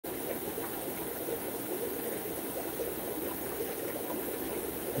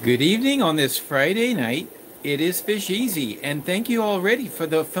Good evening on this Friday night. It is Fish Easy, and thank you already for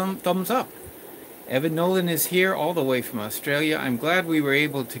the thumbs up. Evan Nolan is here all the way from Australia. I'm glad we were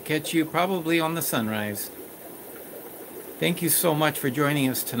able to catch you probably on the sunrise. Thank you so much for joining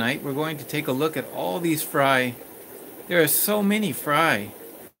us tonight. We're going to take a look at all these fry. There are so many fry.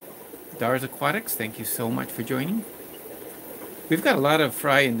 Dars Aquatics, thank you so much for joining. We've got a lot of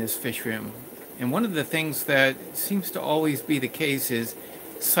fry in this fish room, and one of the things that seems to always be the case is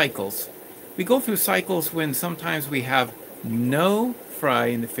cycles. We go through cycles when sometimes we have no fry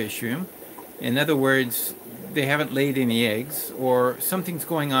in the fish room. In other words, they haven't laid any eggs, or something's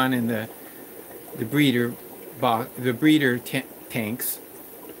going on in the breeder box, the breeder tanks,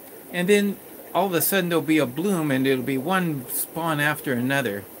 and then all of a sudden there'll be a bloom, and it'll be one spawn after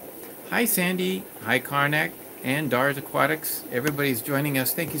another. Hi Sandy, hi Karnak, and Dars Aquatics. Everybody's joining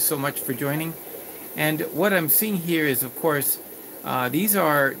us. Thank you so much for joining. And what I'm seeing here is, of course, these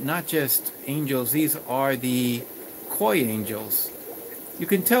are not just angels, these are the koi angels. You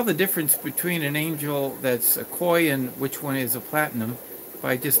can tell the difference between an angel that's a koi and which one is a platinum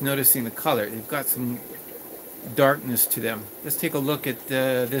by just noticing the color. They've got some darkness to them. Let's take a look at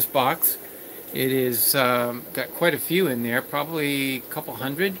this box. It is got quite a few in there, probably a couple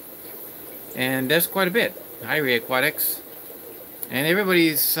hundred, and that's quite a bit. Hi Ray Aquatics. And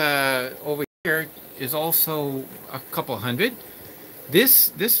everybody's over here is also a couple hundred.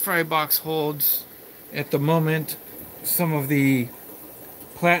 This fry box holds, at the moment, some of the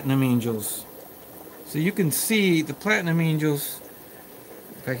platinum angels. So you can see the platinum angels,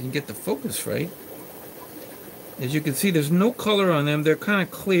 if I can get the focus right. As you can see, there's no color on them. They're kind of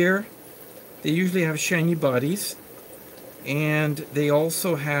clear. They usually have shiny bodies. And they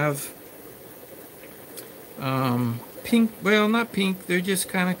also have pink, well, not pink, they're just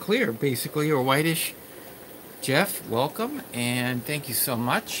kind of clear, basically, or whitish. Jeff, welcome, and thank you so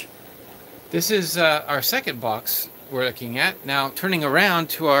much. This is our second box we're looking at. Now, turning around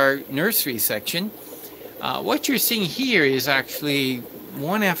to our nursery section, what you're seeing here is actually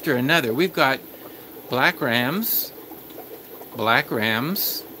one after another. We've got black rams, black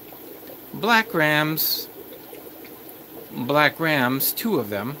rams, black rams, black rams, two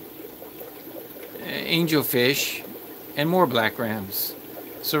of them, angelfish, and more black rams.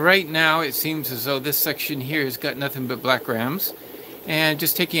 So right now it seems as though this section here has got nothing but black rams. And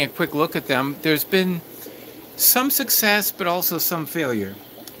just taking a quick look at them, there's been some success but also some failure.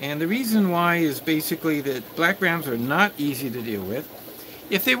 And the reason why is basically that black rams are not easy to deal with.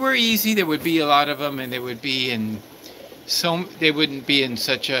 If they were easy, there would be a lot of them, and they would be in they wouldn't be in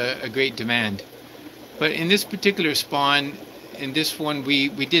such a great demand. But in this particular spawn, in this one, we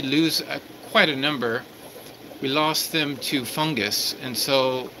did lose quite a number. We lost them to fungus, and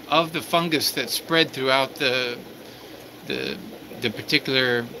so of the fungus that spread throughout the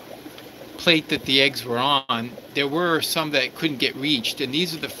particular plate that the eggs were on, there were some that couldn't get reached, and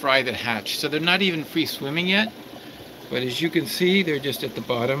these are the fry that hatched. So they're not even free swimming yet, but as you can see, they're just at the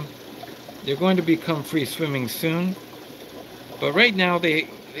bottom. They're going to become free swimming soon, but right now they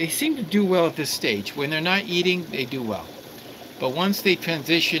seem to do well at this stage. When they're not eating, they do well, but once they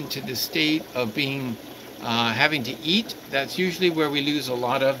transition to the state of being having to eat, that's usually where we lose a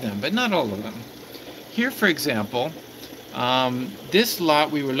lot of them, but not all of them. Here, for example, this lot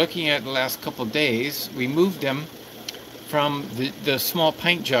we were looking at the last couple of days, we moved them from the small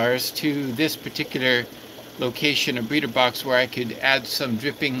pint jars to this particular location, a breeder box, where I could add some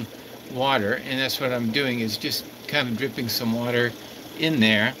dripping water, and that's what I'm doing, is just kind of dripping some water in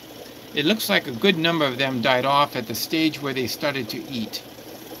there. It looks like a good number of them died off at the stage where they started to eat.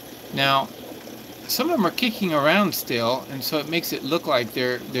 Now, some of them are kicking around still, and so it makes it look like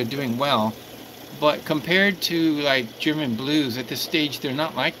they're doing well. But compared to like German blues, at this stage they're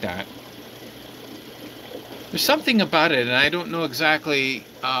not like that. There's something about it, and I don't know exactly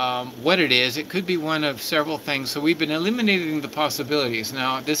what it is. It could be one of several things. So we've been eliminating the possibilities.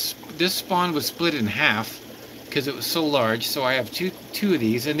 Now this spawn was split in half because it was so large. So I have two of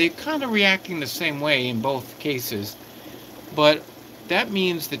these, and they're kind of reacting the same way in both cases. But that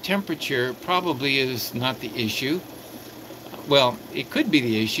means the temperature probably is not the issue. Well, it could be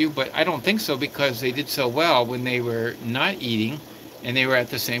the issue, but I don't think so, because they did so well when they were not eating and they were at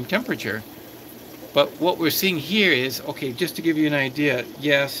the same temperature. But what we're seeing here is, okay, just to give you an idea,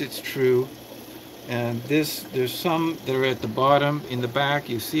 yes, it's true. And there's some that are at the bottom in the back.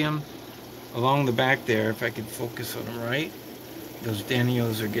 You see them along the back there, if I could focus on them right. Those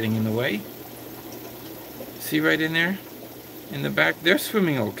Danios are getting in the way. See right in there? In the back, they're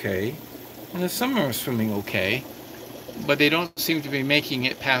swimming okay, and some are swimming okay, but they don't seem to be making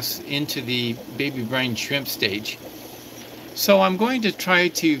it pass into the baby brine shrimp stage. So I'm going to try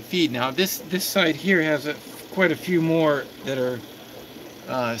to feed now. This side here has quite a few more that are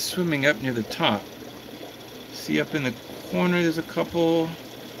swimming up near the top. See up in the corner there's a couple,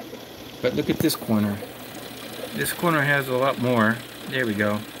 but look at this corner. This corner has a lot more. There we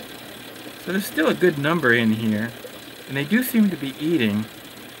go. So there's still a good number in here, and they do seem to be eating,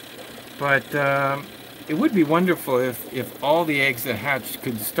 but it would be wonderful if all the eggs that hatch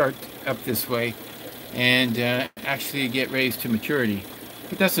could start up this way and actually get raised to maturity.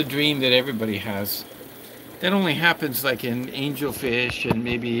 But that's a dream that everybody has. That only happens like in angelfish and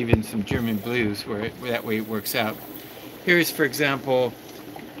maybe even some German blues where that way it works out. Here's, for example,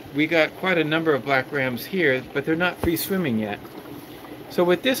 we got quite a number of black rams here, but they're not free swimming yet. So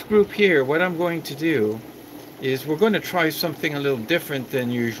with this group here, what I'm going to do is we're going to try something a little different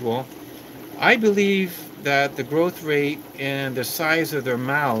than usual. I believe that the growth rate and the size of their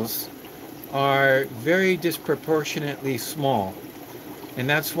mouths are very disproportionately small. And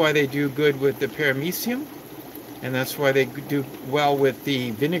that's why they do good with the paramecium, and that's why they do well with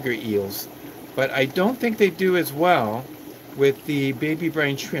the vinegar eels. But I don't think they do as well with the baby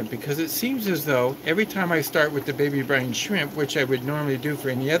brine shrimp, because it seems as though every time I start with the baby brine shrimp, which I would normally do for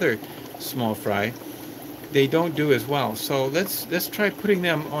any other small fry, they don't do as well. So let's try putting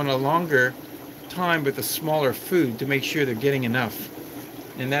them on a longer time with a smaller food to make sure they're getting enough.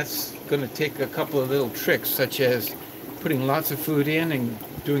 And that's going to take a couple of little tricks, such as putting lots of food in and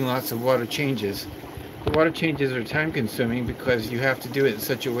doing lots of water changes. The water changes are time consuming because you have to do it in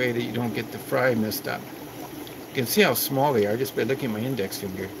such a way that you don't get the fry messed up. You can see how small they are just by looking at my index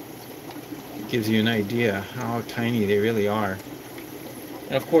finger. It gives you an idea how tiny they really are.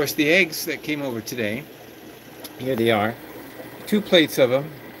 And of course the eggs that came over today, here they are. 2 plates of them.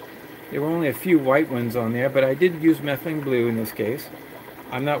 There were only a few white ones on there, but I did use methylene blue in this case.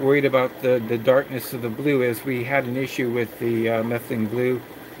 I'm not worried about the darkness of the blue, as we had an issue with the methylene blue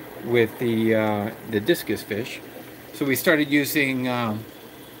with the discus fish. So we started using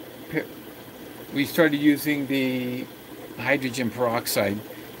the hydrogen peroxide.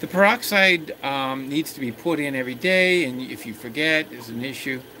 The peroxide needs to be put in every day, and if you forget, it's an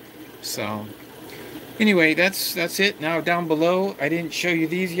issue. So anyway, that's it. Now down below, I didn't show you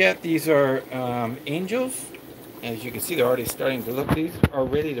these yet. These are angels. As you can see, they're already starting to look. These are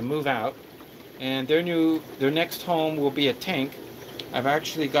ready to move out, and their next home will be a tank. I've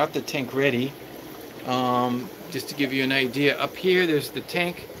actually got the tank ready. Just to give you an idea, up here there's the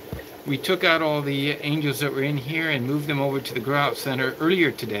tank. We took out all the angels that were in here and moved them over to the grow out center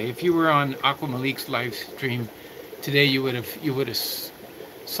earlier today. If you were on Aqua Malik's live stream today, you would have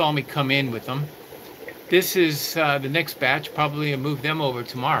saw me come in with them. This is the next batch. Probably I'll move them over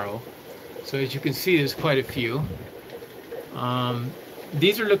tomorrow. So as you can see, there's quite a few.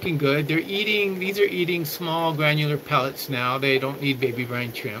 These are looking good. These are eating small granular pellets now. They don't need baby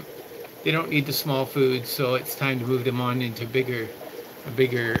brine shrimp. They don't need the small food, so it's time to move them on into a bigger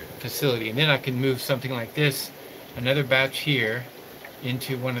facility. And then I can move something like this, another batch here,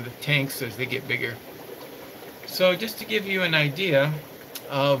 into one of the tanks as they get bigger. So just to give you an idea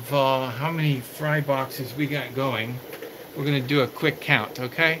of how many fry boxes we got going, we're going to do a quick count,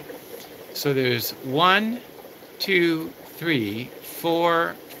 okay? So there's 1, 2, 3,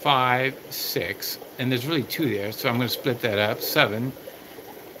 4, 5, 6, and there's really 2 there, so I'm going to split that up. 7,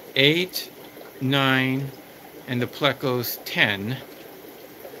 8, 9, and the plecos 10.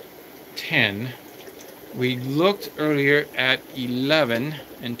 10. We looked earlier at 11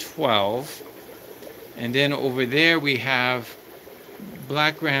 and 12, and then over there we have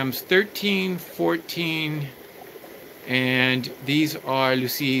black rams 13, 14, and these are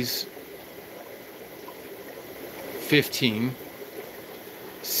Lucy's 15,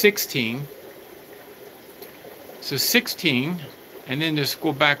 16, so 16, and then just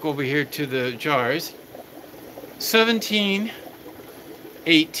go back over here to the jars, 17,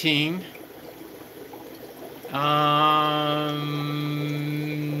 18,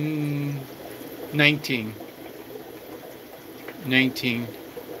 19,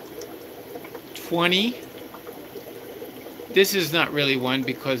 20. This is not really one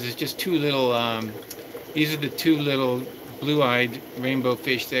because it's just 2 little, these are the 2 little blue-eyed rainbow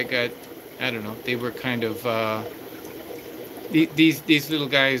fish that got, I don't know, they were kind of, these little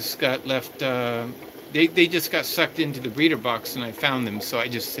guys got left, they just got sucked into the breeder box and I found them, so I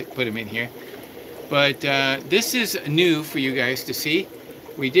just put them in here. But this is new for you guys to see.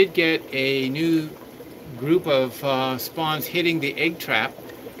 We did get a new group of spawns hitting the egg trap.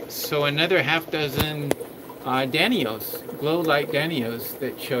 So another half dozen Danios, glow light Danios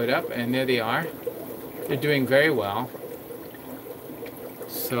that showed up, and there they are. They're doing very well.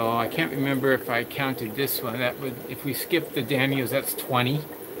 So I can't remember if I counted this one. That would, if we skip the Daniels, that's 20.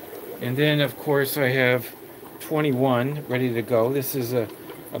 And then of course I have 21 ready to go. This is a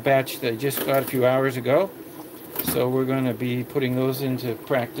batch that I just got a few hours ago. So we're going to be putting those into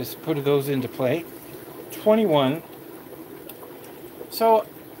practice, putting those into play. 21. So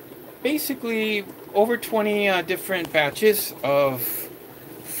basically over 20 different batches of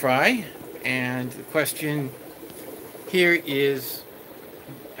fry. And the question here is,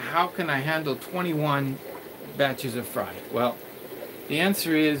 how can I handle 21 batches of fry? Well, the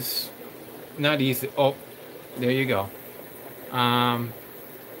answer is not easy. Oh, there you go.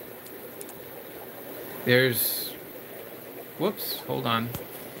 There's, whoops, hold on.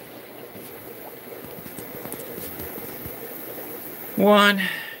 1,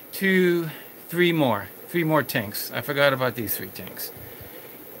 2, 3 more. 3 more tanks. I forgot about these 3 tanks.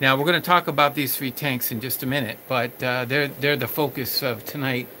 Now we're going to talk about these 3 tanks in just a minute, but they're the focus of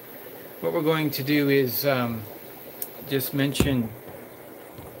tonight. What we're going to do is just mention,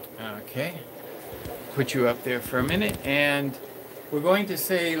 okay, put you up there for a minute, and we're going to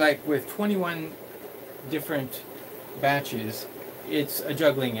say, like with 21 different batches, it's a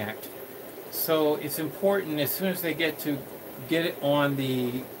juggling act. So it's important, as soon as they get it on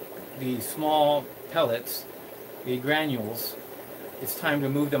the small pellets, the granules, it's time to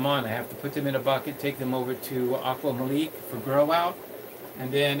move them on. I have to put them in a bucket, take them over to Aqua Malik for grow out,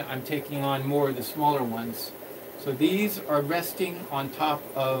 and then I'm taking on more of the smaller ones. So these are resting on top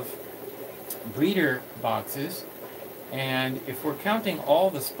of breeder boxes, and if we're counting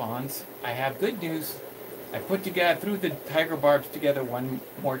all the spawns, I have good news. I threw the tiger barbs together one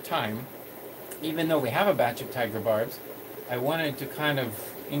more time. Even though we have a batch of tiger barbs, I wanted to kind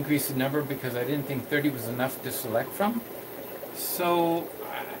of increase the number because I didn't think 30 was enough to select from. So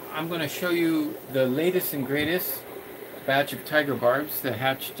I'm going to show you the latest and greatest batch of tiger barbs that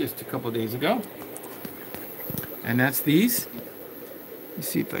hatched just a couple days ago. And that's these. Let's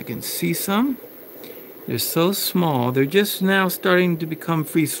see if I can see some. They're so small. They're just now starting to become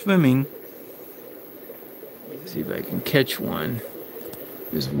free swimming. Let's see if I can catch one.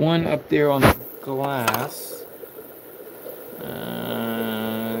 There's one up there on the glass.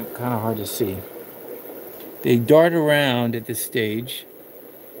 Kind of hard to see. They dart around at this stage.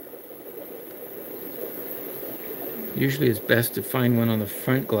 Usually it's best to find one on the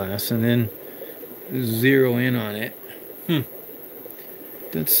front glass and then zero in on it.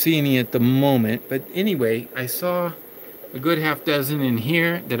 Don't see any at the moment, but anyway, I saw a good half dozen in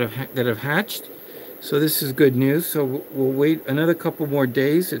here that have hatched. So this is good news. So we'll wait another couple more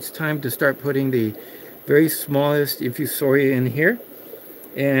days. It's time to start putting the very smallest infusoria in here.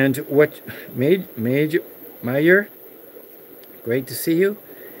 And what Mayer, great to see you.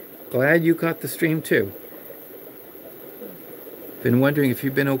 Glad you caught the stream too. Been wondering if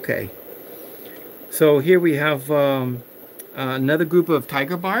you've been okay. So here we have another group of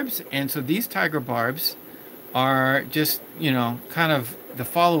tiger barbs, and so these tiger barbs are just, you know, kind of the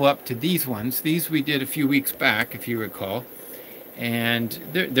follow-up to these ones. These we did a few weeks back, if you recall, and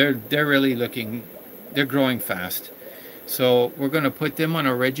they're really looking, they're growing fast. So we're going to put them on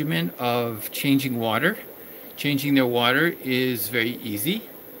a regimen of changing water. Changing their water is very easy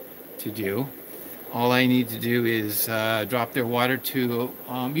to do. All I need to do is drop their water to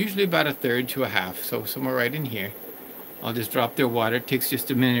usually about 1/3 to 1/2, so somewhere right in here. I'll just drop their water. It takes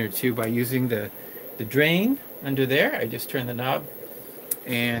just a minute or two by using the drain under there. I just turn the knob,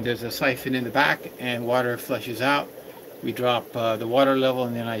 and there's a siphon in the back, and water flushes out. We drop the water level,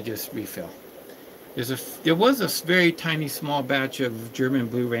 and then I just refill. There was a very tiny small batch of German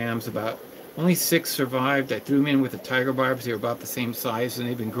blue rams, about only 6 survived. I threw them in with the tiger barbs. They were about the same size, and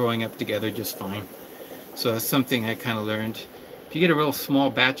they've been growing up together just fine. So that's something I kind of learned. If you get a real small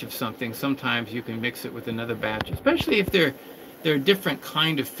batch of something, sometimes you can mix it with another batch, especially if they're a different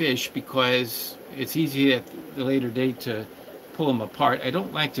kind of fish, because it's easy at the later date to pull them apart. I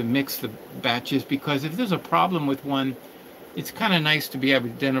don't like to mix the batches, because if there's a problem with one, it's kind of nice to be able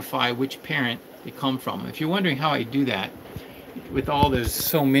to identify which parent they come from. If you're wondering how I do that, with there's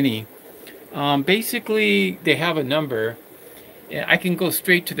so many, basically they have a number. I can go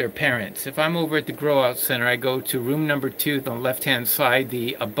straight to their parents. If I'm over at the grow out center, I go to room number 2 on the left hand side,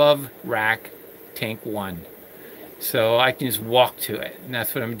 the above rack tank 1. So I can just walk to it, and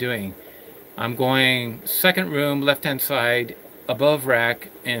that's what I'm doing. I'm going second room, left hand side, above rack,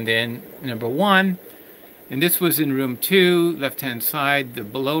 and then number 1. And this was in room 2, left hand side, the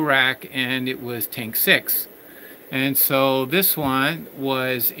below rack, and it was tank 6. And so this one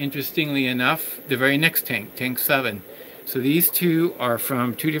was, interestingly enough, the very next tank, tank 7. So these two are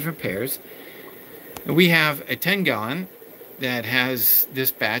from 2 different pairs. And we have a 10-gallon, that has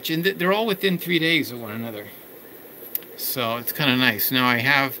this batch, and they're all within 3 days of one another. So it's kind of nice. Now I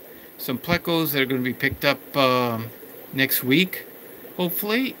have some plecos that are going to be picked up next week,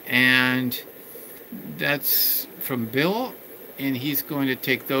 hopefully, and that's from Bill, and he's going to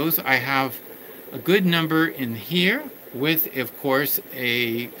take those. I have a good number in here with, of course,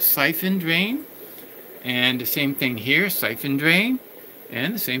 a siphon drain, and the same thing here, siphon drain,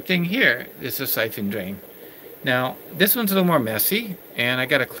 and the same thing here. This is a siphon drain. Now, this one's a little more messy, and I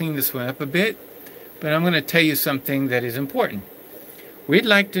got to clean this one up a bit, but I'm going to tell you something that is important. We'd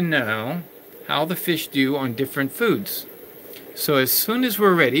like to know how the fish do on different foods. So as soon as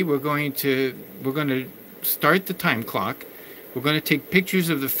we're ready, we're going to start the time clock. We're going to take pictures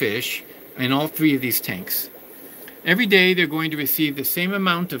of the fish in all 3 of these tanks. Every day they're going to receive the same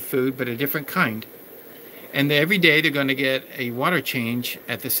amount of food, but a different kind. And every day they're going to get a water change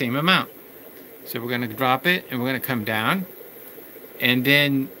at the same amount. So we're going to drop it, and we're going to come down, and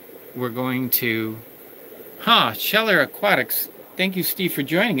then we're going to, Scheller Aquatics. Thank you, Steve, for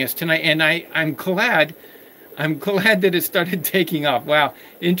joining us tonight. And I'm glad that it started taking off. Wow,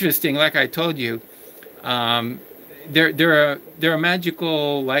 interesting. Like I told you, they're a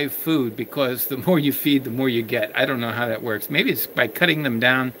magical live food, because the more you feed, the more you get. I don't know how that works. Maybe it's by cutting them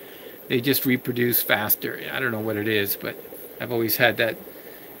down, they just reproduce faster. I don't know what it is, but I've always had that.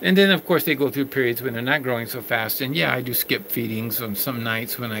 And then, of course, they go through periods when they're not growing so fast. And yeah, I do skip feedings on some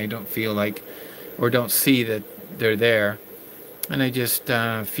nights when I don't feel like, or don't see that they're there. And I just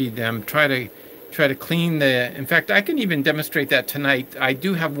feed them, try to clean the, in fact, I can even demonstrate that tonight. I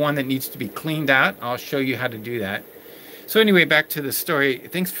do have one that needs to be cleaned out. I'll show you how to do that. So anyway, back to the story.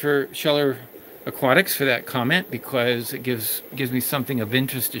 Thanks for Scheller Aquatics for that comment, because it gives me something of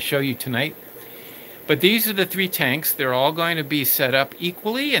interest to show you tonight. But these are the 3 tanks. They're all going to be set up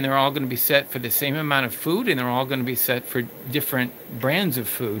equally, and they're all going to be set for the same amount of food, and they're all going to be set for different brands of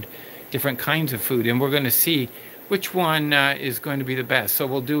food, different kinds of food, and we're going to see which one is going to be the best. So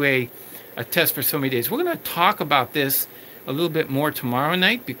we'll do a test for so many days. We're going to talk about this a little bit more tomorrow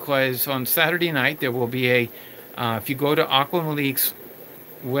night, because on Saturday night there will be a, if you go to Aqua Malik's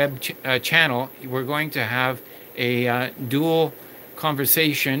web channel, we're going to have a dual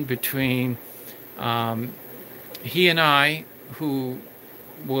conversation between he and I, who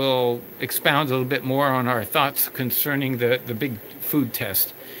will expound a little bit more on our thoughts concerning the big food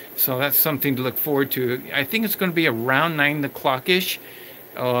test. So that's something to look forward to. I think it's going to be around 9 o'clock-ish,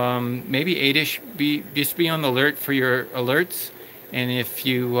 maybe 8-ish. Just be on the alert for your alerts. And if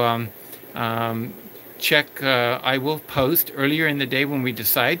you check, I will post earlier in the day when we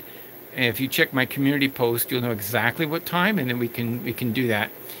decide. And if you check my community post, you'll know exactly what time, and then we can do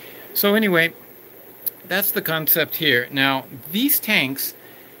that. So anyway, that's the concept here. Now, these tanks,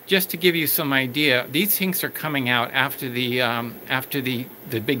 just to give you some idea, these tanks are coming out after the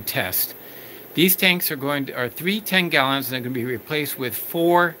big test. These tanks are 3 10 gallons, and they're going to be replaced with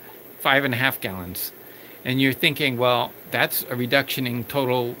 4 5.5 gallons. And you're thinking, well, that's a reduction in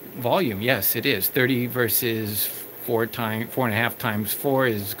total volume. Yes, it is. 30 versus 4.5 times 4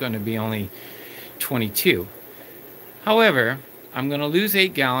 is going to be only 22. However, I'm going to lose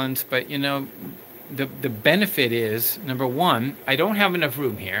 8 gallons, but you know, the benefit is, number one, I don't have enough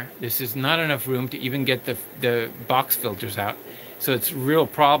room here. This is not enough room to even get the box filters out. So it's a real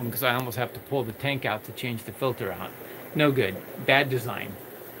problem, because I almost have to pull the tank out to change the filter out. No good. Bad design.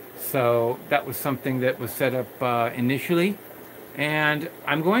 So that was something that was set up initially. And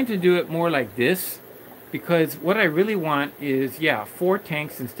I'm going to do it more like this, because what I really want is, 4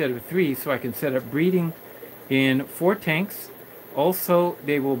 tanks instead of 3, so I can set up breeding in 4 tanks. Also,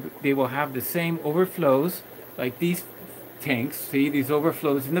 they will have the same overflows like these tanks. See, these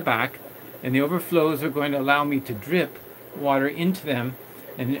overflows in the back, and the overflows are going to allow me to drip water into them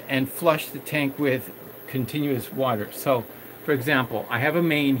and flush the tank with continuous water. So, for example, I have a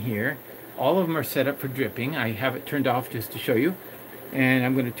main here. All of them are set up for dripping. I have it turned off just to show you, and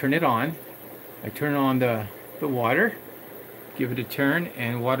I'm going to turn it on. I turn on the water, give it a turn,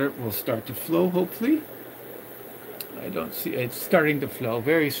 and water will start to flow, hopefully. I don't see, it's starting to flow,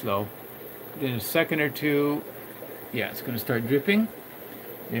 very slow. Then a second or two, it's going to start dripping.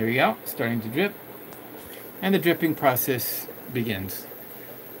 There we go, starting to drip. And the dripping process begins.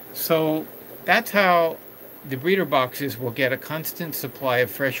 So that's how the breeder boxes will get a constant supply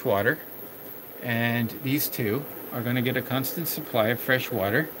of fresh water. And these 2 are going to get a constant supply of fresh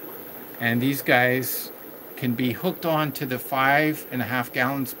water. And these guys can be hooked on to the 5.5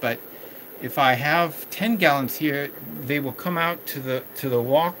 gallons, but if I have 10 gallons here, they will come out to the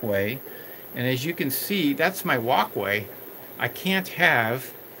walkway. And as you can see, that's my walkway. I can't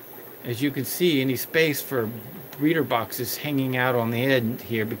have, as you can see, any space for breeder boxes hanging out on the end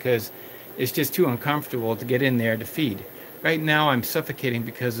here because it's just too uncomfortable to get in there to feed. Right now I'm suffocating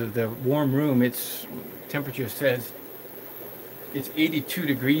because of the warm room. Its temperature says it's 82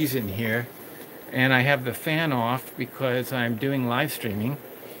 degrees in here, and I have the fan off because I'm doing live streaming.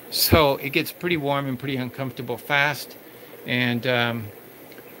 So it gets pretty warm and pretty uncomfortable fast, and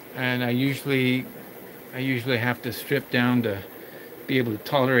I usually have to strip down to be able to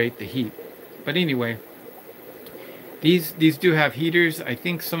tolerate the heat. But anyway, these do have heaters. I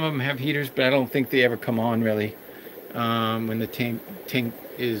think some of them have heaters, but I don't think they ever come on really. When the tank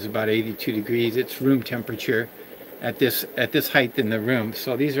is about 82 degrees, it's room temperature at this height in the room.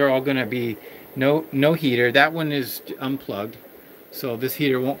 So these are all going to be no heater. That one is unplugged, so this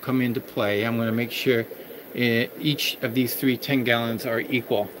heater won't come into play. I'm going to make sure each of these 3 10-gallons are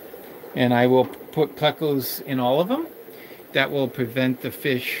equal, and I will put plecos in all of them. That will prevent the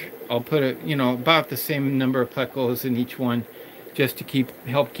fish. I'll put about the same number of plecos in each one, just to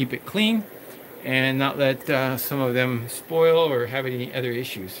help keep it clean and not let some of them spoil or have any other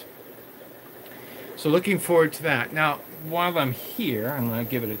issues. So looking forward to that. Now, while I'm here, I'm going to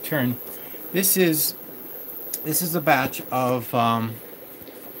give it a turn. This is a batch of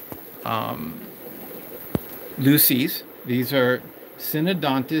Lucy's. These are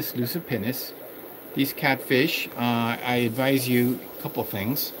Synodontis lucipinnis. These catfish, I advise you a couple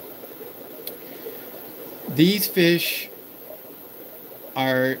things. These fish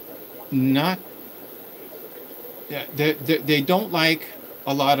are not, they don't like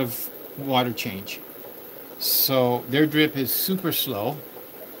a lot of water change. So their drip is super slow.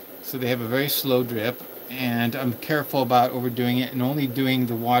 So they have a very slow drip, and I'm careful about overdoing it and only doing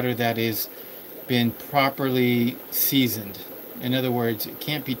the water that is been properly seasoned. In other words, it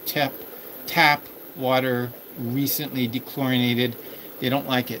can't be tap water, recently dechlorinated. They don't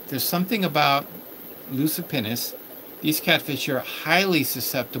like it. There's something about lucipinnis. These catfish are highly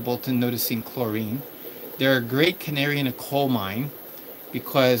susceptible to noticing chlorine. They're a great canary in a coal mine,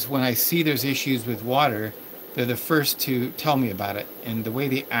 because when I see there's issues with water, they're the first to tell me about it. And the way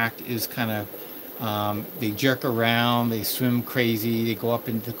they act is kind of, they jerk around, they swim crazy, they go up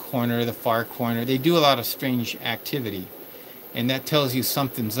into the corner, the far corner. They do a lot of strange activity. And that tells you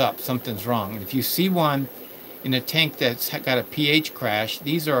something's up, something's wrong. And if you see one in a tank that's got a pH crash,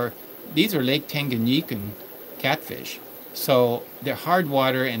 these are Lake Tanganyika catfish. So their hard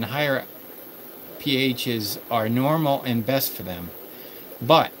water and higher pHs are normal and best for them.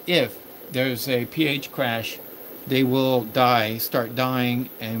 But if there's a pH crash, they will start dying,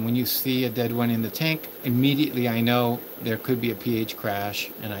 and when you see a dead one in the tank, immediately I know there could be a pH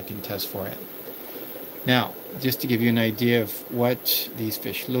crash, and I can test for it. Now, just to give you an idea of what these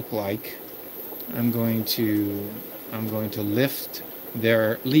fish look like, I'm going to lift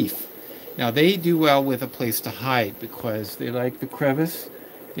their leaf. Now, they do well with a place to hide because they like the crevice,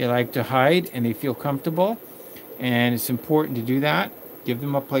 they like to hide, and they feel comfortable, and it's important to do that. Give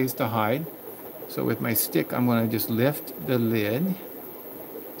them a place to hide. So with my stick, I'm going to just lift the lid.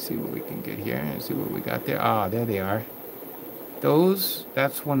 See what we can get here and see what we got there. Ah, there they are.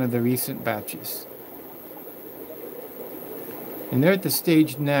 That's one of the recent batches. And they're at the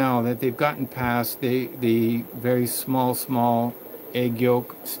stage now that they've gotten past the very small egg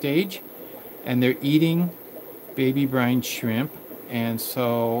yolk stage, and they're eating baby brine shrimp. And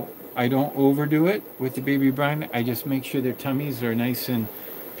so I don't overdo it with the baby brine. I just make sure their tummies are nice and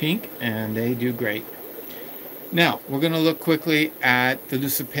pink, and they do great. Now, we're going to look quickly at the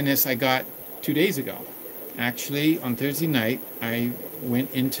lucipinnis I got 2 days ago. Actually, on Thursday night, I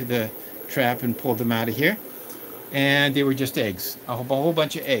went into the trap and pulled them out of here, and they were just eggs, a whole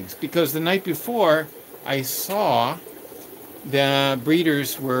bunch of eggs, because the night before I saw the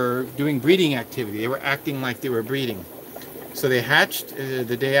breeders were doing breeding activity. They were acting like they were breeding. So they hatched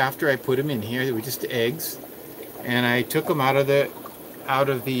the day after I put them in here. They were just eggs, and I took them out of the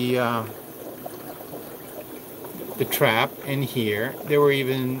trap in here. They were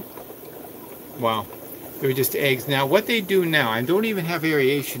even, wow, they were just eggs. Now what they do now, I don't even have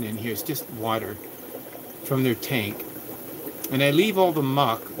aeration in here, it's just water from their tank, and I leave all the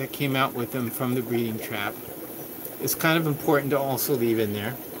muck that came out with them from the breeding trap. It's kind of important to also leave in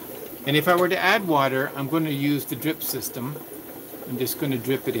there. And if I were to add water, I'm going to use the drip system. I'm just going to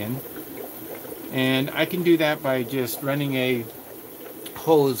drip it in, and I can do that by just running a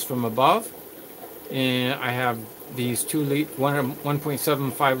hose from above. And I have these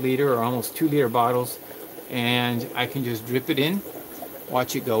 1.75 liter or almost 2 liter bottles, and I can just drip it in,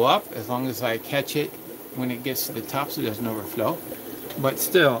 watch it go up, as long as I catch it when it gets to the top so it doesn't overflow. But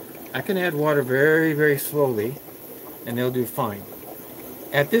still, I can add water very, very slowly, and they'll do fine.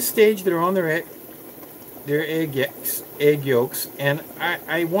 At this stage, they're on their egg. their egg yolks, and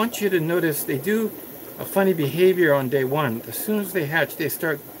I want you to notice they do a funny behavior on day one. As soon as they hatch, they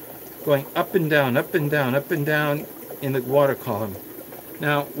start going up and down, up and down, up and down in the water column.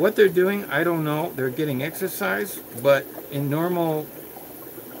 Now, what they're doing, I don't know. They're getting exercise, but in normal,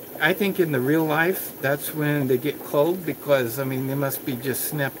 I think in the real life, that's when they get cold because, I mean, they must be just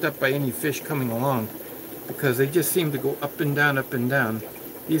snapped up by any fish coming along because they just seem to go up and down, up and down.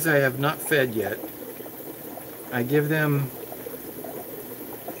 These I have not fed yet. I give them,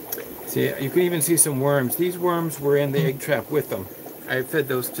 see, you can even see some worms. These worms were in the egg trap with them. I fed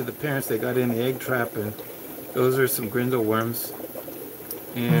those to the parents. They got in the egg trap, and those are some grindle worms.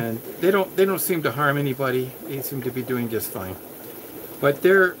 And they don't seem to harm anybody. They seem to be doing just fine. But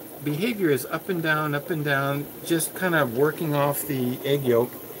their behavior is up and down, just kind of working off the egg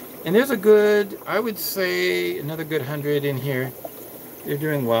yolk. And there's a good, I would say, another good 100 in here. They're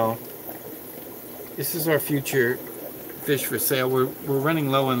doing well. This is our future fish for sale. We're running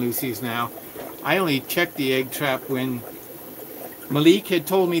low on Lucy's now. I only checked the egg trap when Malik had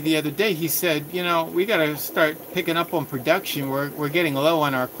told me the other day. He said, you know, we got to start picking up on production. We're getting low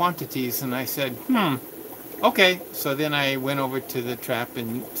on our quantities. And I said, okay. So then I went over to the trap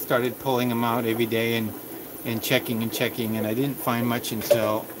and started pulling them out every day and checking. And I didn't find much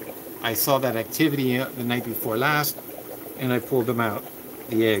until I saw that activity the night before last, and I pulled them out,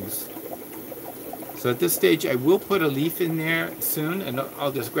 the eggs. So at this stage, I will put a leaf in there soon, and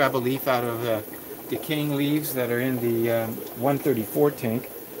I'll just grab a leaf out of the decaying leaves that are in the 134 tank.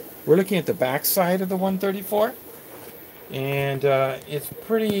 We're looking at the back side of the 134, and it's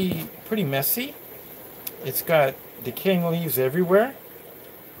pretty messy. It's got decaying leaves everywhere,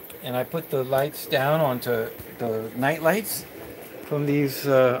 and I put the lights down onto the night lights from these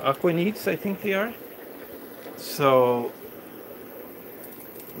aquanites, I think they are. So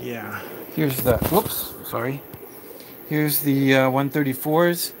yeah, here's the, whoops, sorry. Here's the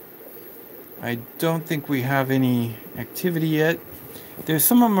 134s. I don't think we have any activity yet. There's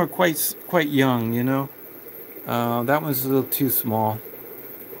some of them are quite young, you know. That one's a little too small.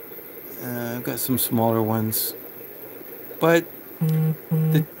 I've got some smaller ones. But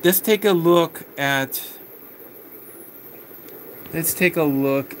let's take a look at,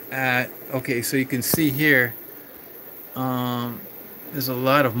 okay, so you can see here, there's a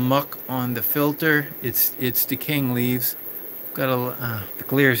lot of muck on the filter. It's decaying leaves. Got a the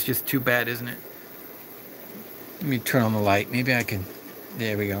glare is just too bad, isn't it? Let me turn on the light. Maybe I can.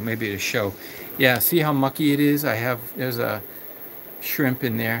 There we go. Maybe it'll show. Yeah. See how mucky it is? There's a shrimp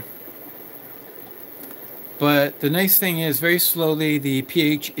in there. But the nice thing is, very slowly the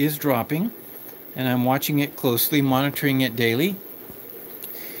pH is dropping, and I'm watching it closely, monitoring it daily.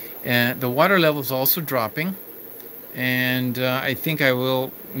 And the water level is also dropping. And I think I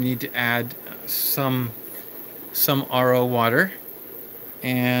will need to add some RO water,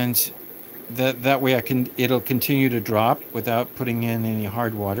 and that way it'll continue to drop without putting in any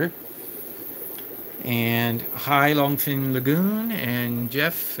hard water. And hi Longfin Lagoon and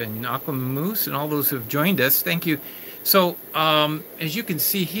Jeff and Aqua Moose and all those who have joined us, thank you. So as you can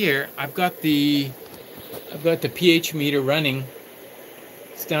see here, I've got the pH meter running.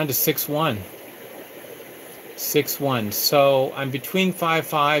 It's down to 6.1. 6.1. So I'm between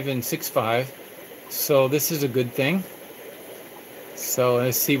 5.5 and 6.5. So this is a good thing. So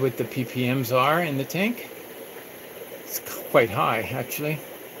let's see what the ppms are in the tank. It's quite high, actually.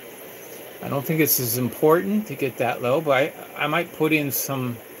 I don't think it's as important to get that low, but I might put in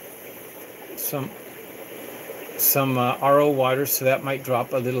some RO water, so that might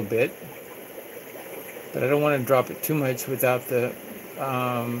drop a little bit. But I don't want to drop it too much without the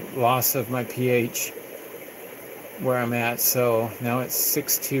loss of my pH where I'm at. So now it's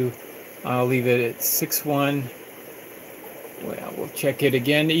 6.2. I'll leave it at 6.1. Well, we'll check it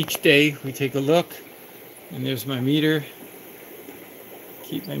again each day. We take a look, and there's my meter.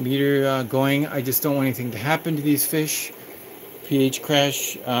 Keep my meter going. I just don't want anything to happen to these fish. pH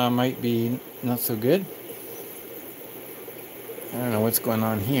crash might be not so good. I don't know what's going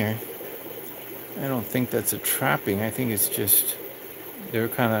on here. I don't think that's a trapping. I think it's just they're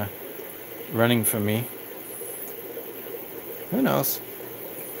kind of running from me. Who knows?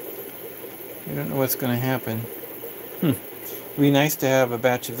 I don't know what's going to happen. It'd be nice to have a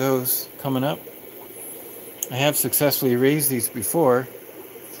batch of those coming up. I have successfully raised these before,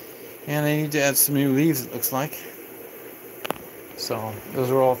 and I need to add some new leaves, it looks like. So those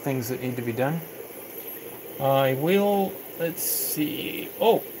are all things that need to be done. I will, let's see.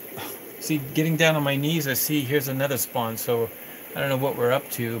 Oh, see, getting down on my knees, I see here's another spawn. So I don't know what we're up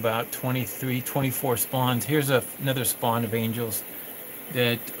to, about 23, 24 spawns. Here's another spawn of angels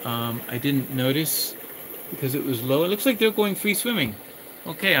that I didn't notice. because it was low. It looks like they're going free swimming.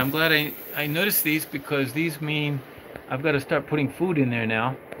 Okay, I'm glad I noticed these because these mean I've got to start putting food in there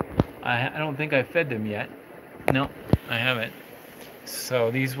now. I don't think I fed them yet. No, I haven't. So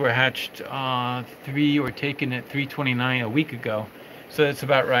these were hatched, three were taken at 3:29 a week ago. So that's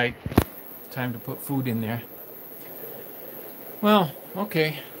about right. Time to put food in there. Well,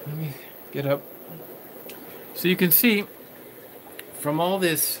 okay, let me get up. So you can see from all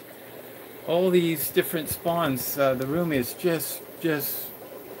these different spawns, the room is just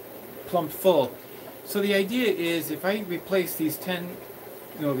plumped full. So the idea is if I replace these 10,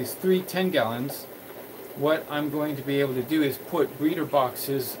 these 3 10-gallons, what I'm going to be able to do is put breeder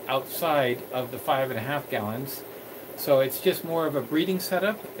boxes outside of the 5.5 gallons. So it's just more of a breeding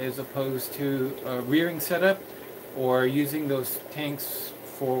setup as opposed to a rearing setup, or using those tanks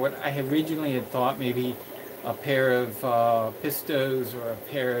for what I originally had thought, maybe a pair of pistos or a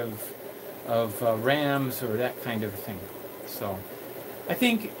pair of rams or that kind of thing. So I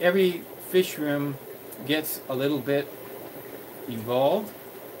think every fish room gets a little bit evolved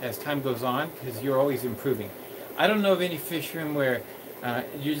as time goes on because you're always improving. I don't know of any fish room where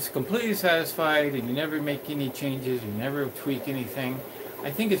you're just completely satisfied and you never make any changes, you never tweak anything. I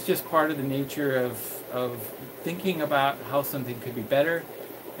think it's just part of the nature of thinking about how something could be better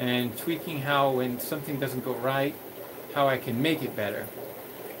and tweaking how, when something doesn't go right, how I can make it better.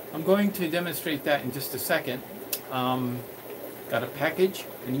 I'm going to demonstrate that in just a second. Got a package,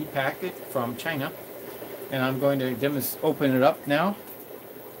 an e-packet from China, and I'm going to open it up now.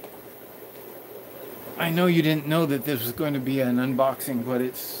 I know you didn't know that this was going to be an unboxing, but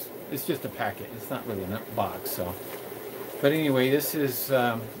it's just a packet. It's not really a box, so. But anyway, this is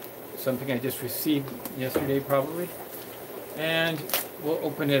something I just received yesterday, probably, and we'll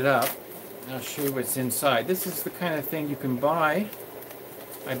open it up. I'll show you what's inside. This is the kind of thing you can buy.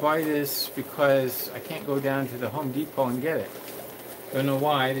 I buy this because I can't go down to the Home Depot and get it. Don't know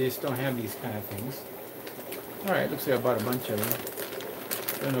why, they just don't have these kind of things. Alright, looks like I bought a bunch of them.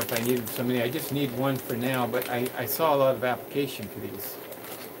 Don't know if I needed so many. I just need one for now, but I saw a lot of application for these.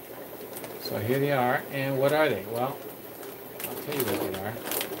 So here they are, and what are they? Well, I'll tell you what they are.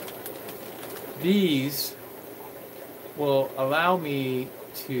 These will allow me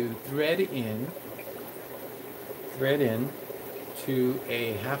to thread in to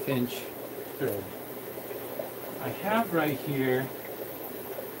a 1/2 inch thread. I have right here,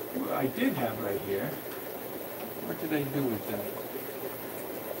 well, I did have right here, what did I do with that?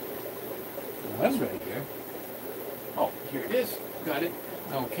 It was right here. Oh, here it is. Got it.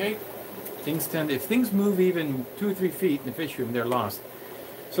 Okay. If things move even 2 or 3 feet in the fish room, they're lost.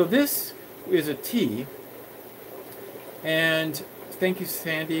 So this is a T, and thank you,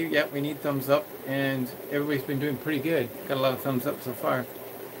 Sandy. Yep, we need thumbs up, and everybody's been doing pretty good. Got a lot of thumbs up so far.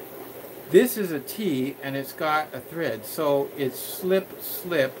 This is a T, and it's got a thread. So it's slip,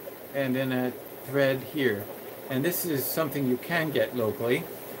 and then a thread here. And this is something you can get locally.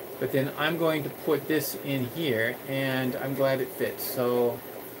 But then I'm going to put this in here, and I'm glad it fits. So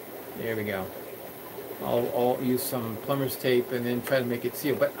there we go. I'll use some plumber's tape and then try to make it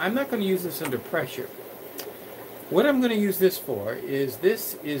seal. But I'm not going to use this under pressure. What I'm going to use this for is,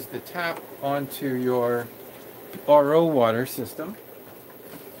 this is the tap onto your RO water system.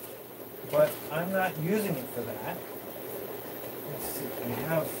 But I'm not using it for that. Let's see, I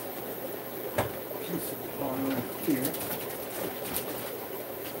have a piece of RO here.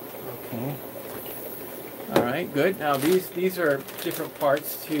 Okay. All right, good. Now these are different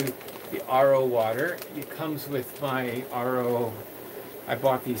parts to the RO water. It comes with my RO. I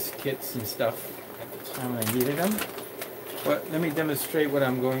bought these kits and stuff at the time I needed them. But let me demonstrate what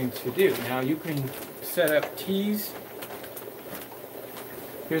I'm going to do. Now you can set up T's.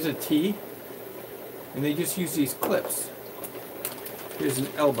 Here's a T, and they just use these clips. Here's an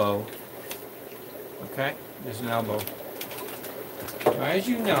elbow. Okay, there's an elbow. Now, as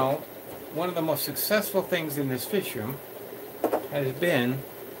you know, one of the most successful things in this fish room has been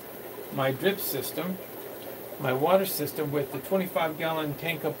my drip system, my water system with the 25-gallon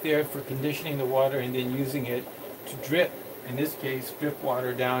tank up there for conditioning the water and then using it to drip, in this case, drip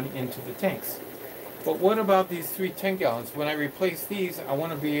water down into the tanks. But what about these 3 10-gallons? When I replace these, I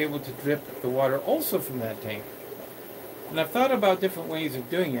want to be able to drip the water also from that tank. And I've thought about different ways of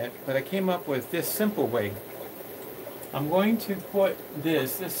doing it, but I came up with this simple way. I'm going to put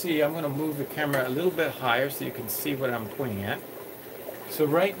this, let's see, I'm going to move the camera a little bit higher so you can see what I'm pointing at. So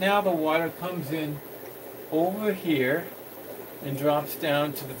right now the water comes in over here and drops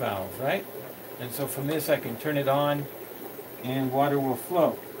down to the valve, right? And so from this I can turn it on and water will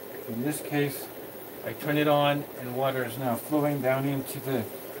flow. In this case, I turn it on and water is now flowing down into the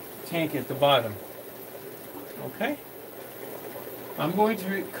tank at the bottom. Okay? I'm going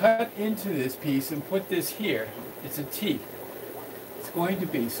to cut into this piece and put this here. It's a T. It's going to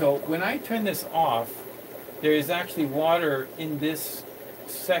be. So when I turn this off, there is actually water in this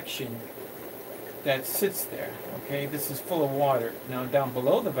section that sits there. Okay, this is full of water. Now down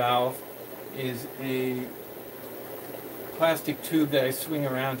below the valve is a plastic tube that I swing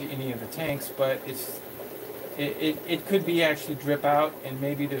around to any of the tanks, but it could be actually drip out, and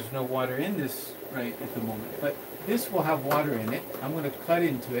maybe there's no water in this right at the moment. But this will have water in it. I'm going to cut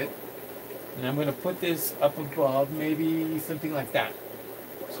into it, and I'm going to put this up above, maybe something like that.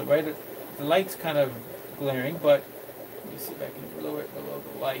 So right at the light's kind of glaring, but let me see if I can lower it below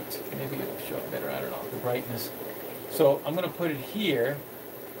the light. Maybe it'll show up better. I don't know, the brightness. So I'm going to put it here,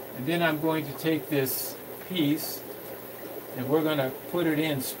 and then I'm going to take this piece and we're going to put it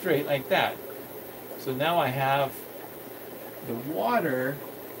in straight like that. So now I have the water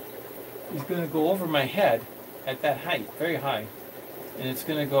is going to go over my head at that height, very high. And it's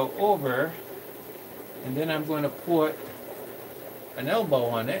going to go over, and then I'm going to put an elbow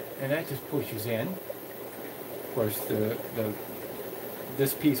on it, and that just pushes in. Of course,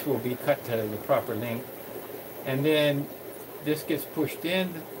 this piece will be cut to the proper length. And then this gets pushed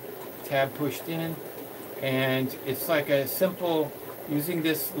in, tab pushed in, and it's like a simple, using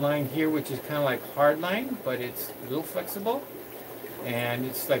this line here, which is kind of like hard line, but it's a little flexible. And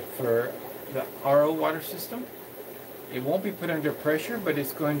it's like for the RO water system. It won't be put under pressure, but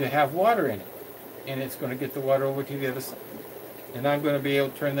it's going to have water in it. And it's going to get the water over to the other side. And I'm going to be able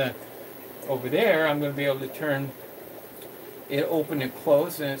to turn over there, I'm going to be able to turn it open and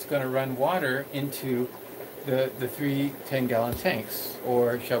close, and it's going to run water into the 3 10-gallon tanks,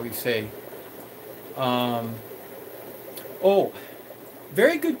 or shall we say, oh,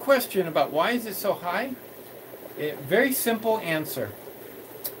 very good question about why is it so high. Very simple answer.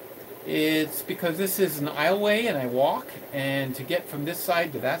 It's because this is an aisleway and I walk, and to get from this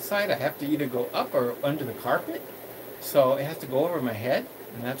side to that side I have to either go up or under the carpet, so it has to go over my head,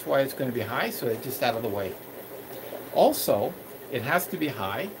 and that's why it's going to be high, so it's just out of the way. Also, it has to be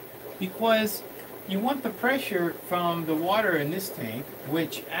high because you want the pressure from the water in this tank,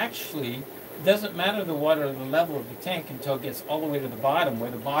 which actually doesn't matter the water or the level of the tank until it gets all the way to the bottom,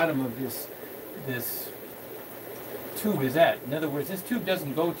 where the bottom of this tube is at. In other words, this tube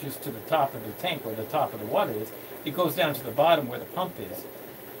doesn't go just to the top of the tank where the top of the water is. It goes down to the bottom where the pump is.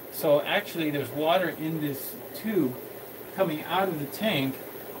 So actually there's water in this tube coming out of the tank,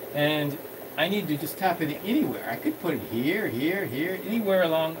 and I need to just tap it anywhere. I could put it here, here, here, anywhere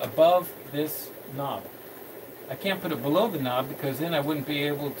along above this knob. I can't put it below the knob because then I wouldn't be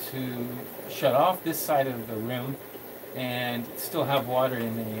able to shut off this side of the room and still have water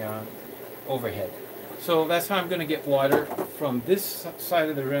in the overhead. So that's how I'm going to get water from this side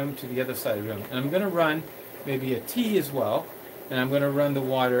of the room to the other side of the room. And I'm going to run maybe a T as well, and I'm going to run the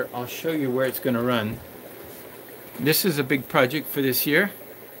water. I'll show you where it's going to run. This is a big project for this year.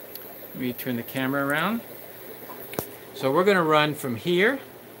 Let me turn the camera around. So we're going to run from here,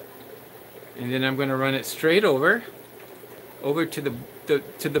 and then I'm going to run it straight over to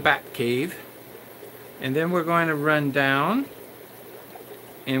the bat cave, and then we're going to run down,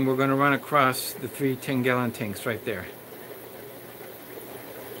 and we're going to run across the 3 10-gallon tanks right there.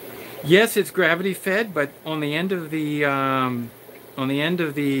 Yes, it's gravity fed, but on the end of the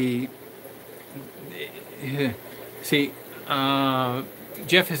see,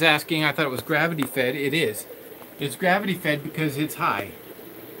 Jeff is asking, I thought it was gravity fed. It is. It's gravity fed because it's high.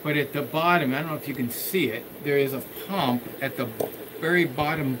 But at the bottom, I don't know if you can see it, there is a pump at the very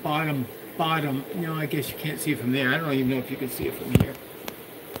bottom. You know, I guess you can't see it from there. I don't even know if you can see it from here.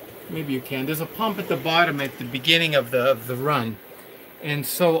 Maybe you can. There's a pump at the bottom at the beginning of the run. And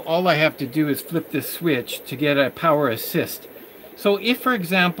so all I have to do is flip this switch to get a power assist. So if, for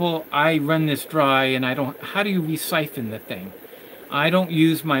example, I run this dry and I don't, how do you re-siphon the thing? I don't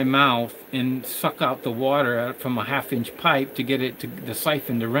use my mouth and suck out the water out from a 1/2-inch pipe to get it to the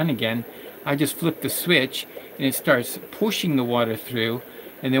siphon to run again. I just flip the switch and it starts pushing the water through.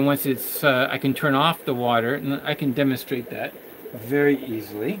 And then once it's, I can turn off the water, and I can demonstrate that very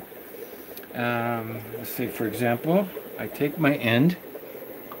easily. Let's say, for example, I take my end.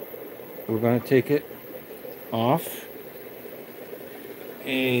 We're going to take it off.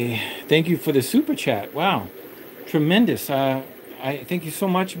 Thank you for the super chat. Wow, tremendous. I thank you so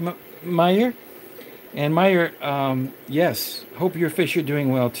much, Meyer. And Meyer, yes, hope your fish are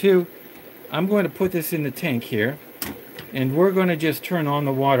doing well too. I'm going to put this in the tank here, and we're going to just turn on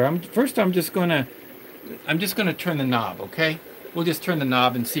the water. First, I'm just going to turn the knob. Okay, we'll just turn the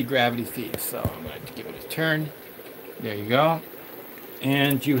knob and see gravity feed. So I'm going to give it a turn. There you go,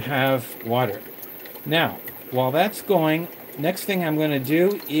 and you have water. Now, while that's going, next thing I'm going to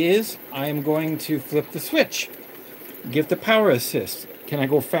do is I'm going to flip the switch. Give the power assist. Can I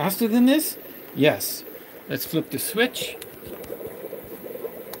go faster than this? Yes. Let's flip the switch.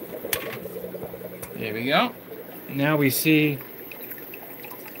 There we go. Now we see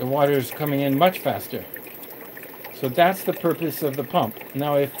the water is coming in much faster. So that's the purpose of the pump.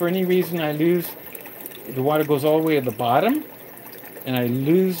 Now, if for any reason I lose, the water goes all the way to the bottom, and I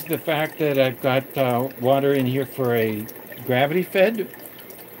lose the fact that I've got water in here for a gravity fed,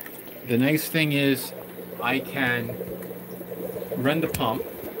 the nice thing is I can run the pump.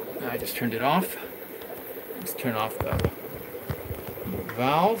 I just turned it off. Let's turn off the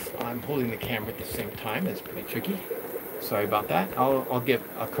valve. I'm holding the camera at the same time. That's pretty tricky. Sorry about that. I'll get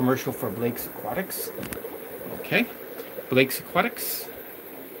a commercial for Blake's Aquatics. Okay, Blake's Aquatics.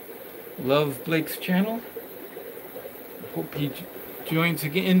 Love Blake's channel. Hope he joins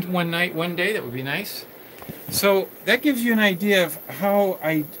again one day. That would be nice. So that gives you an idea of how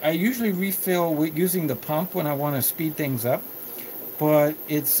I usually refill using the pump when I want to speed things up. But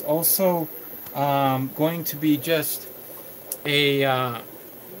it's also going to be just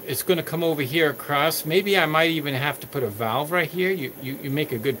it's going to come over here across. Maybe I might even have to put a valve right here. You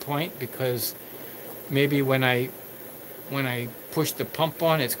make a good point, because maybe when I push the pump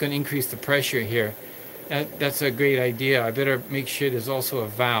on, it's going to increase the pressure here. That's a great idea. I better make sure there's also a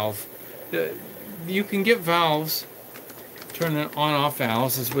valve. You can get valves, turn it on-off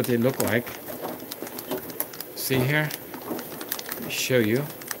valves is what they look like. See here? Let me show you.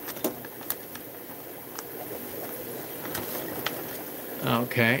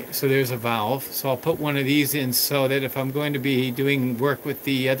 Okay, so there's a valve. So I'll put one of these in so that if I'm going to be doing work with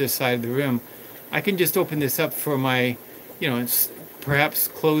the other side of the room, I can just open this up for my, perhaps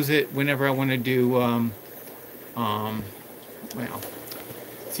close it whenever I want to do, well,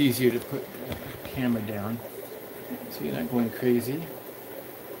 it's easier to put the camera down so you're not going crazy.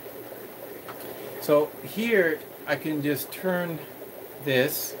 So here I can just turn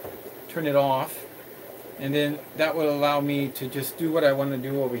it off, and then that will allow me to just do what I want to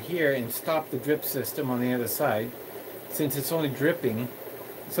do over here and stop the drip system on the other side. Since it's only dripping,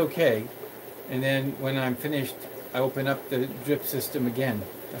 it's okay. And then when I'm finished, I open up the drip system again.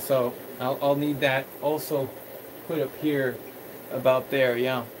 So I'll need that also put up here about there,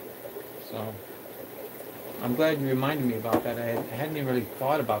 yeah. So I'm glad you reminded me about that. I hadn't even really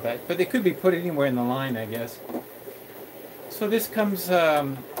thought about that. But they could be put anywhere in the line, I guess. So this comes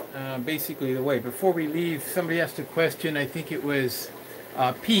basically the way. Before we leave, somebody asked a question. I think it was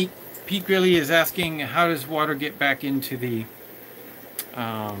Pete. Pete really is asking, how does water get back into the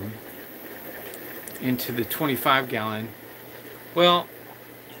 25 gallon? Well,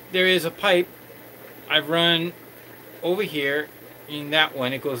 there is a pipe I've run over here. In that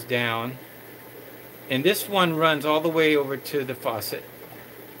one, it goes down, and this one runs all the way over to the faucet.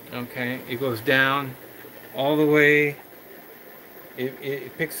 Okay, it goes down all the way.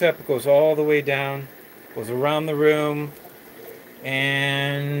 It picks up, it goes all the way down, goes around the room,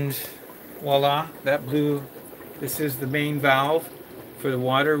 and voila, that blew. This is the main valve for the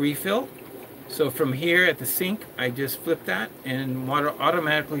water refill. So from here at the sink, I just flip that and water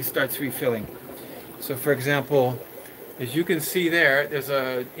automatically starts refilling. So for example, as you can see there's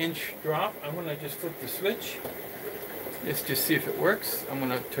an inch drop. I'm going to just flip the switch. Let's just see if it works. I'm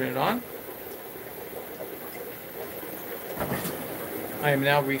going to turn it on. I am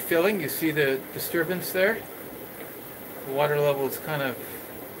now refilling. You see the disturbance there? The water level is kind of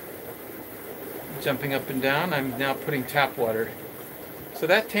jumping up and down. I'm now putting tap water. So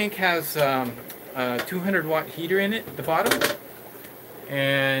that tank has a 200 watt heater in it at the bottom,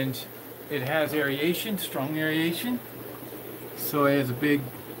 and it has aeration, strong aeration. So it has a big,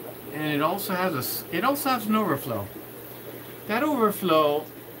 and it also has an overflow. That overflow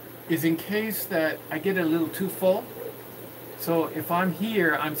is in case that I get a little too full. So if I'm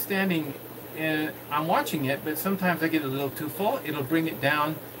here, I'm standing and I'm watching it, but sometimes I get a little too full. It'll bring it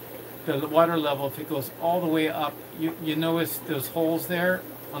down the water level. If it goes all the way up, you notice those holes there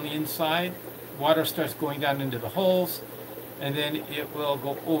on the inside. Water starts going down into the holes, and then it will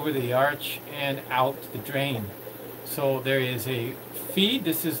go over the arch and out the drain. So there is a feed.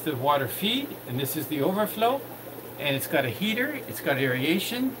 This is the water feed, and this is the overflow. And it's got a heater, it's got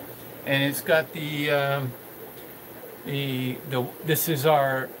aeration, and it's got this is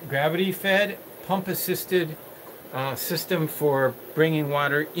our gravity fed, pump assisted system for bringing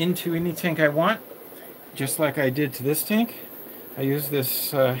water into any tank I want, just like I did to this tank. I use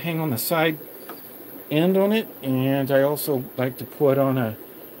this hang on the side end on it, and I also like to put on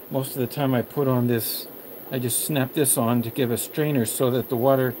most of the time I put on this, I just snap this on to give a strainer so that the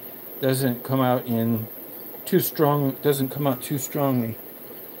water doesn't come out in too strong, doesn't come out too strongly.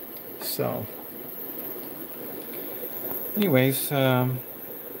 So, anyways,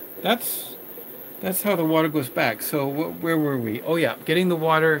 that's how the water goes back. So where were we? Oh yeah, getting the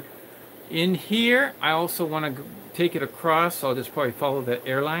water in here. I also want to take it across, so I'll just probably follow that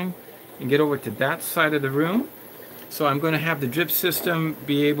airline and get over to that side of the room. So I'm going to have the drip system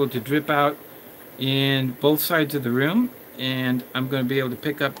be able to drip out in both sides of the room, and I'm going to be able to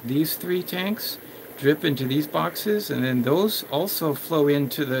pick up these 3 tanks, drip into these boxes, and then those also flow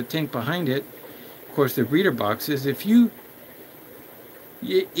into the tank behind it. Of course, the breeder boxes. If you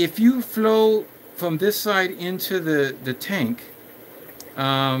flow from this side into the tank,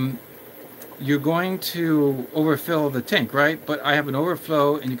 you're going to overfill the tank, right? But I have an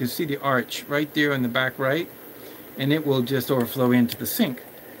overflow, and you can see the arch right there in the back right, and it will just overflow into the sink,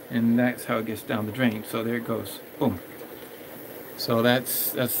 and that's how it gets down the drain. So there it goes, boom. So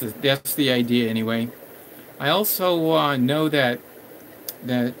that's the idea anyway. I also know that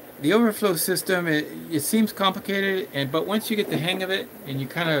the overflow system, it seems complicated, but once you get the hang of it and you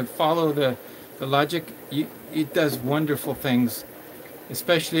kind of follow the logic, it does wonderful things,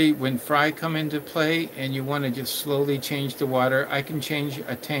 especially when fry come into play and you want to just slowly change the water. I can change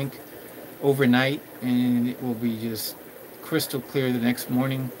a tank overnight and it will be just crystal clear the next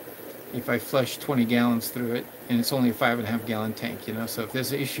morning if I flush 20 gallons through it, and it's only a 5.5 gallon tank, you know. So if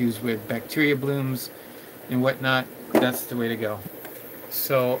there's issues with bacteria blooms and whatnot, that's the way to go.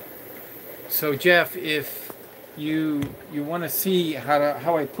 So Jeff, if you want to see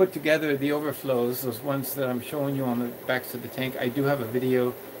how I put together the overflows, those ones that I'm showing you on the backs of the tank, I do have a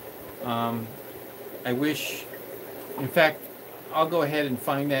video. I wish, in fact, I'll go ahead and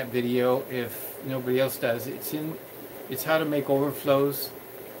find that video if nobody else does. It's how to make overflows,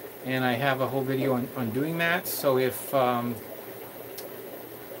 and I have a whole video on doing that. So if I'll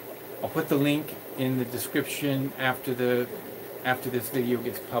put the link in the description after this video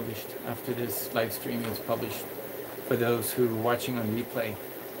gets published, after this live stream is published, for those who are watching on replay.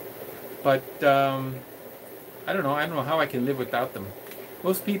 But I don't know how I can live without them.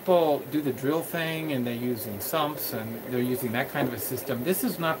 Most people do the drill thing and they're using sumps and they're using that kind of a system. This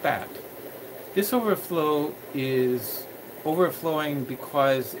is not that. This overflow is overflowing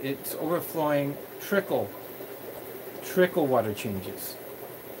because it's overflowing trickle water changes.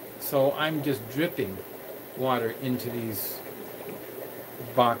 So I'm just dripping water into these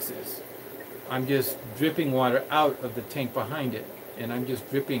boxes. I'm just dripping water out of the tank behind it, and I'm just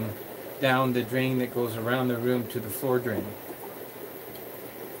dripping down the drain that goes around the room to the floor drain.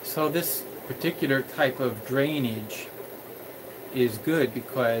 So this particular type of drainage is good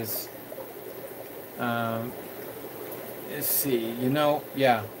because let's see,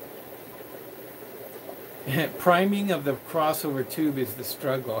 yeah. Priming of the crossover tube is the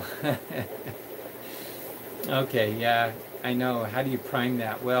struggle. Okay, yeah, I know. How do you prime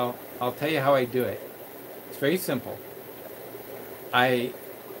that? Well, I'll tell you how I do it. It's very simple. I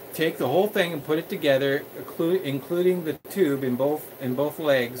take the whole thing and put it together, including the tube in both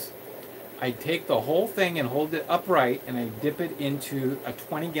legs. I take the whole thing and hold it upright, and I dip it into a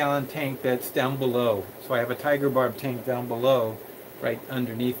 20-gallon tank that's down below. So I have a tiger barb tank down below, right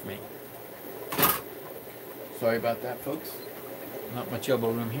underneath me. Sorry about that, folks. Not much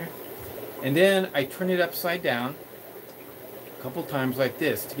elbow room here. And then I turn it upside down a couple times like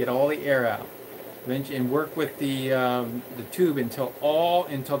this to get all the air out, and work with the tube until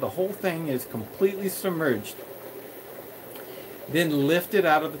the whole thing is completely submerged. Then lift it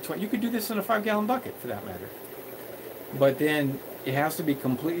out of the 20. You could do this in a 5-gallon bucket for that matter. But then it has to be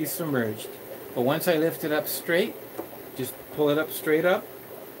completely submerged. But once I lift it up straight, just pull it up straight up.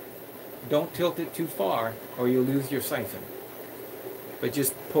 Don't tilt it too far or you'll lose your siphon. But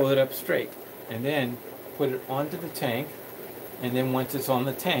just pull it up straight. And then put it onto the tank. And then once it's on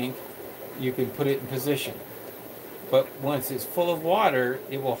the tank, you can put it in position. But once it's full of water,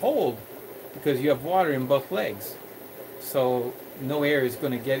 it will hold because you have water in both legs. So no air is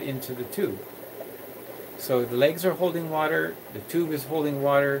going to get into the tube. So the legs are holding water, the tube is holding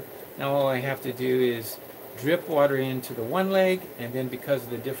water. Now all I have to do is drip water into the one leg, and then because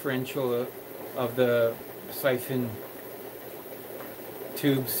of the differential of the siphon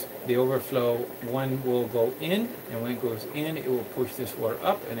tubes, the overflow, one will go in, and when it goes in, it will push this water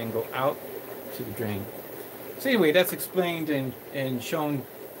up and then go out to the drain. So anyway, that's explained and shown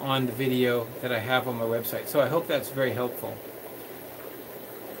on the video that I have on my website. So I hope that's very helpful.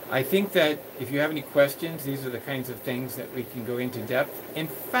 I think that if you have any questions, these are the kinds of things that we can go into depth. In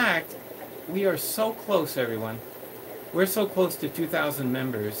fact, we are so close, everyone. We're so close to 2,000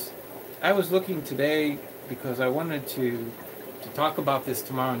 members. I was looking today because I wanted to talk about this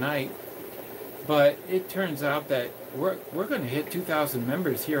tomorrow night, But it turns out that we're going to hit 2,000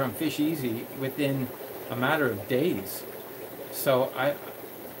 members here on Fish Easy within a matter of days. So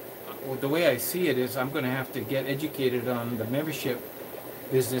well, the way I see it is I'm going to have to get educated on the membership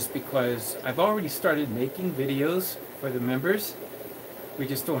business, because I've already started making videos for the members. We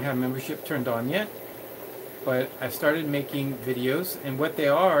just don't have membership turned on yet. But I started making videos, and what they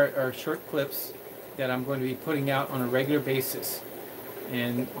are short clips that I'm going to be putting out on a regular basis.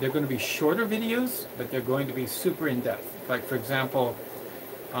 And they're going to be shorter videos, but they're going to be super in-depth. Like, for example,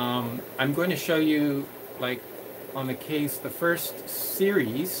 I'm going to show you, like, on the case, the first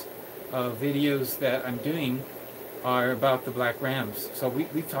series of videos that I'm doing are about the black rams. So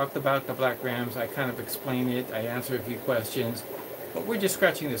we talked about the black rams. I kind of explain it. I answer a few questions. But we're just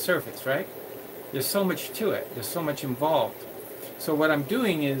scratching the surface, right? There's so much to it. There's so much involved. So what I'm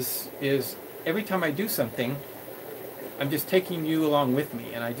doing is every time I do something, I'm just taking you along with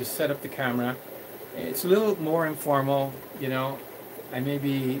me, and I just set up the camera. It's a little more informal, you know. I may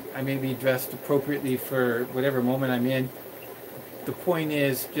be dressed appropriately for whatever moment I'm in. The point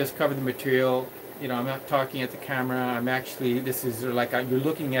is just cover the material. You know, I'm not talking at the camera. I'm actually, this is like you're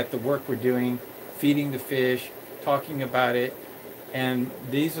looking at the work we're doing, feeding the fish, talking about it. And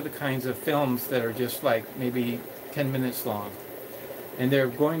these are the kinds of films that are just like maybe 10 minutes long. And they're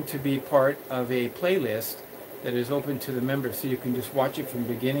going to be part of a playlist that is open to the members. So you can just watch it from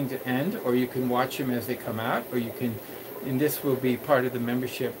beginning to end, or you can watch them as they come out, or you can, and this will be part of the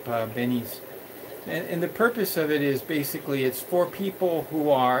membership bennies. And the purpose of it is basically it's for people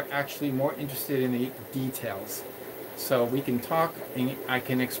who are actually more interested in the details. So we can talk, and I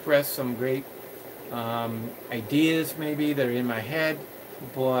can express some great ideas maybe that are in my head,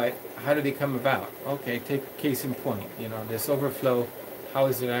 but how do they come about? Okay, take case in point, you know, this overflow, how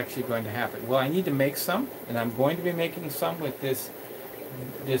is it actually going to happen? Well, I need to make some, and I'm going to be making some with this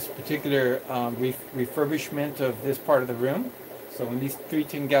particular refurbishment of this part of the room. So when these 3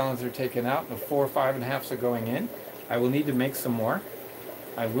 10 gallons are taken out, the 4 5.5s are going in. I will need to make some more.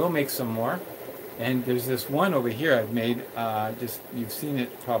 I will make some more. And there's this one over here I've made, you've seen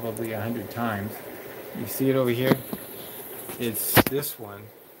it probably 100 times. You see it over here? It's this one.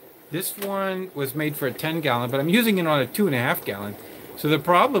 This one was made for a 10 gallon, but I'm using it on a 2.5 gallon. So the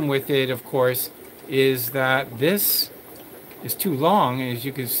problem with it, of course, is that this is too long. As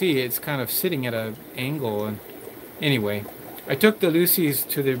you can see, it's kind of sitting at an angle. And anyway, I took the Lucy's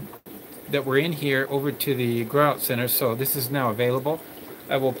that were in here over to the grow out center, so this is now available.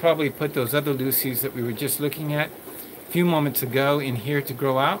 I will probably put those other Lucy's that we were just looking at a few moments ago in here to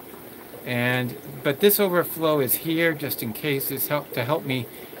grow out. But this overflow is here just in case. It's to help me.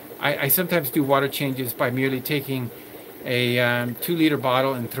 I sometimes do water changes by merely taking a 2-liter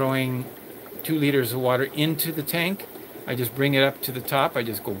bottle and throwing 2 liters of water into the tank. I just bring it up to the top. I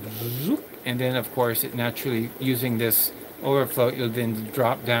just go zoop, and then of course it naturally, using this overflow, it'll then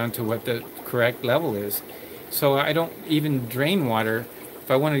drop down to what the correct level is. So I don't even drain water. If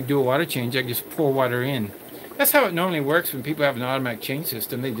I want to do a water change, I just pour water in. That's how it normally works when people have an automatic change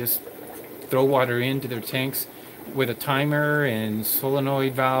system. They just throw water into their tanks with a timer and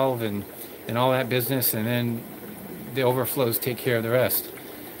solenoid valve and all that business, and then the overflows take care of the rest.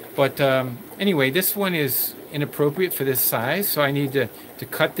 But anyway, this one is inappropriate for this size, so I need to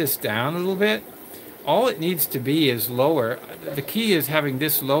cut this down a little bit. All it needs to be is lower. The key is having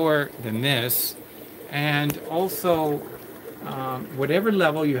this lower than this, and also whatever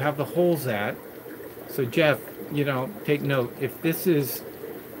level you have the holes at. So Jeff, you know, take note. If this is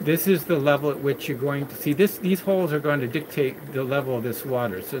the level at which you're going to see this, these holes are going to dictate the level of this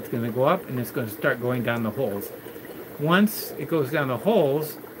water. So it's going to go up, and it's going to start going down the holes. Once it goes down the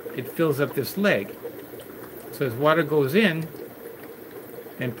holes, it fills up this leg. So as water goes in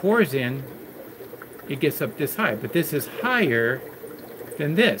and pours in, it gets up this high. But this is higher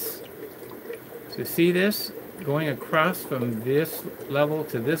than this. So see this? Going across from this level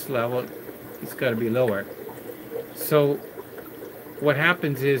to this level, it's got to be lower. So what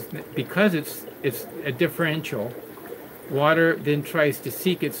happens is, because it's a differential, water then tries to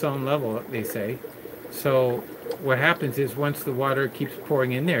seek its own level, they say. So what happens is, once the water keeps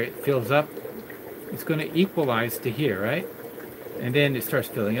pouring in there, it fills up. It's going to equalize to here, right? And then it starts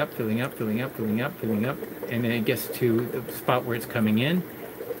filling up, filling up, filling up, filling up, filling up, and then it gets to the spot where it's coming in.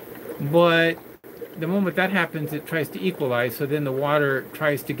 But the moment that happens, it tries to equalize, so then the water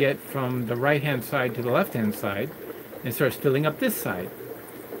tries to get from the right-hand side to the left-hand side, and starts filling up this side.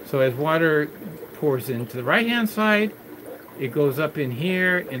 So as water pours into the right-hand side, it goes up in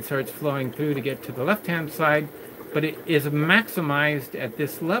here and starts flowing through to get to the left-hand side, but it is maximized at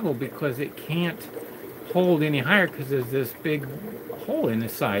this level because it can't hold any higher, because there's this big hole in the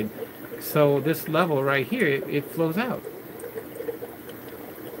side. So this level right here, it flows out.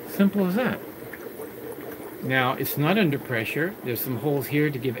 Simple as that. Now, it's not under pressure. There's some holes here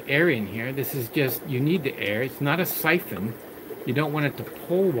to give air in here. This is just, you need the air. It's not a siphon. You don't want it to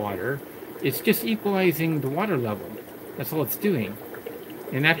pull water. It's just equalizing the water level. That's all it's doing.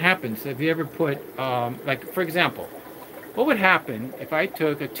 And that happens. If you ever put, like, for example, what would happen if I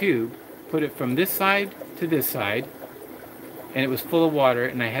took a tube, put it from this side to this side, and it was full of water,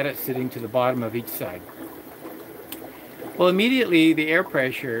 and I had it sitting to the bottom of each side? Well, immediately the air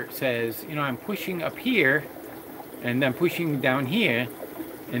pressure says, you know, I'm pushing up here, and then pushing down here,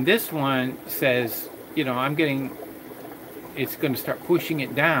 and this one says, you know, it's going to start pushing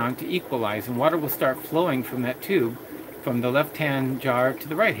it down to equalize, and water will start flowing from that tube, from the left-hand jar to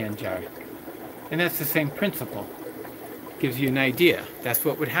the right-hand jar. And that's the same principle. Gives you an idea. That's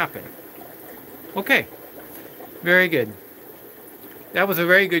what would happen. Okay, very good. That was a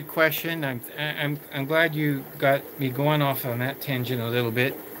very good question. I'm glad you got me going off on that tangent a little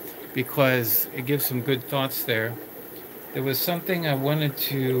bit, because it gives some good thoughts there. There was something I wanted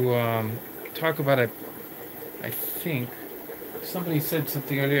to talk about. I think somebody said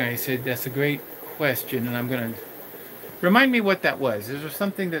something earlier. I said that's a great question, and I'm going to remind me what that was. Is there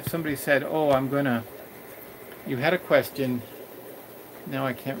something that somebody said? Oh, you had a question. Now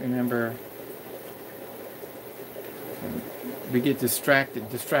I can't remember. We get distracted.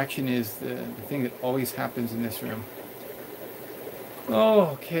 Distraction is the thing that always happens in this room. Oh,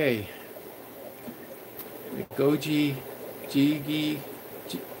 okay. Goji, Jigi,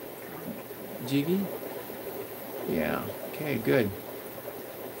 Jigi? Yeah, okay, good.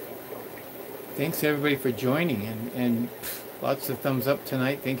 Thanks everybody for joining, and lots of thumbs up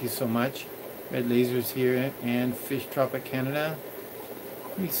tonight. Thank you so much. Red Lasers here and Fish Tropic Canada.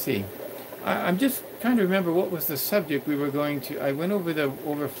 Let me see. I'm just trying to remember what was the subject we were going to. I went over the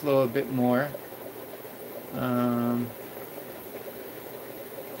overflow a bit more.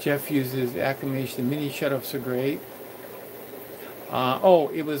 Jeff uses acclimation. The mini shutoffs are great.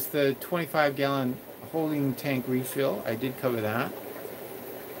 Oh, it was the 25-gallon holding tank refill. I did cover that.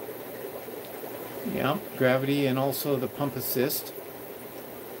 Yeah, gravity and also the pump assist.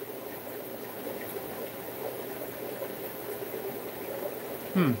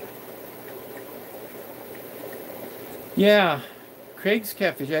 Yeah, Craig's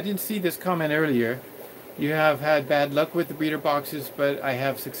Catfish. I didn't see this comment earlier. You have had bad luck with the breeder boxes, but I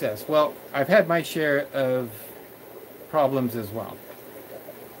have success. Well, I've had my share of problems as well.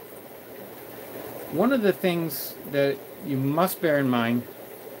 One of the things that you must bear in mind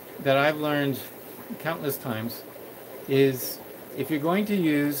that I've learned countless times is if you're going to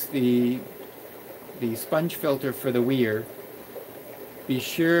use the sponge filter for the weir, be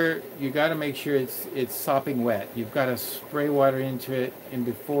sure you got to make sure it's sopping wet. You've got to spray water into it, and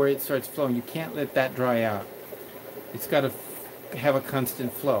before it starts flowing, you can't let that dry out. It's got to have a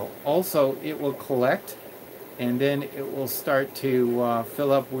constant flow. Also, it will collect, and then it will start to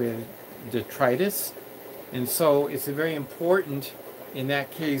fill up with detritus, and so it's very important in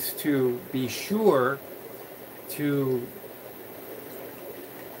that case to be sure to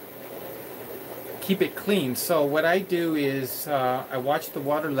keep it clean. So what I do is I watch the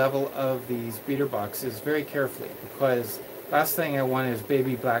water level of these breeder boxes very carefully, because last thing I want is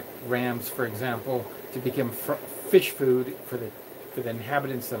baby black rams, for example, to become fish food for the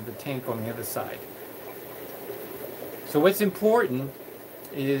inhabitants of the tank on the other side. So what's important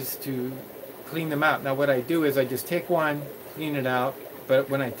is to clean them out. Now what I do is I just take one, clean it out, but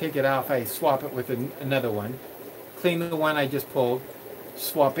when I take it off, I swap it with another one, clean the one I just pulled,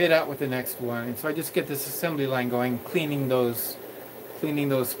 swap it out with the next one, and so I just get this assembly line going, cleaning those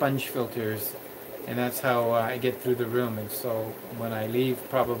sponge filters, and that's how I get through the room. And so when I leave,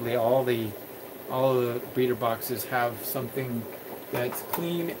 probably all the breeder boxes have something that's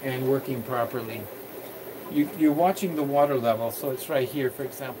clean and working properly. You're watching the water level, so it's right here, for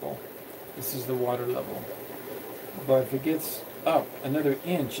example. This is the water level. But if it gets up another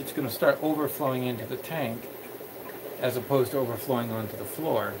inch, it's going to start overflowing into the tank, as opposed to overflowing onto the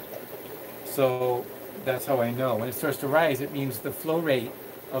floor. So that's how I know. When it starts to rise, it means the flow rate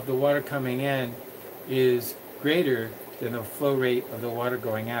of the water coming in is greater than the flow rate of the water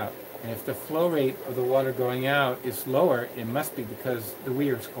going out. And if the flow rate of the water going out is lower, it must be because the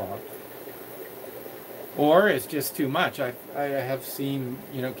weir is clogged. Or it's just too much. I have seen,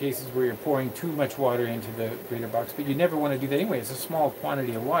 cases where you're pouring too much water into the breeder box, but you never want to do that anyway. It's a small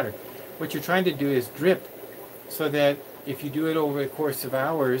quantity of water. What you're trying to do is drip, so that if you do it over a course of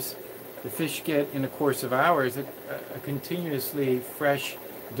hours, the fish get, in a course of hours, a continuously fresh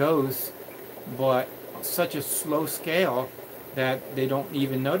dose, but such a slow scale that they don't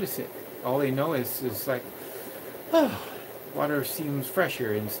even notice it. all they know is like, oh, water seems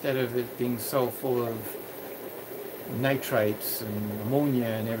fresher instead of it being so full of nitrites and ammonia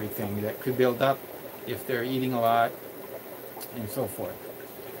and everything that could build up if they're eating a lot and so forth.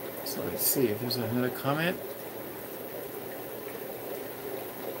 So let's see if there's another comment.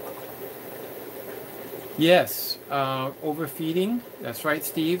 Yes, overfeeding. That's right,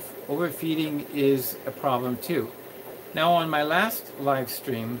 Steve. Overfeeding is a problem too. Now on my last live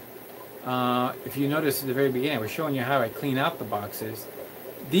stream, if you notice at the very beginning, I was showing you how I clean out the boxes.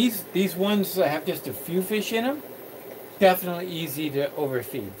 These ones that have just a few fish in them, definitely easy to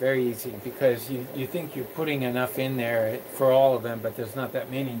overfeed. Very easy, because you think you're putting enough in there for all of them, but there's not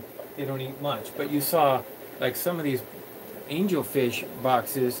that many. They don't eat much. But you saw like some of these angelfish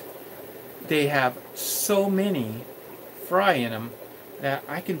boxes, they have so many fry in them that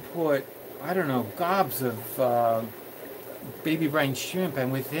I can put, I don't know, gobs of baby brine shrimp,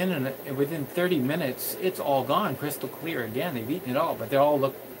 and within 30 minutes it's all gone, crystal clear again. They've eaten it all, but they all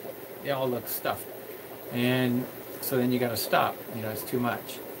look stuffed, and so then you got to stop. You know, it's too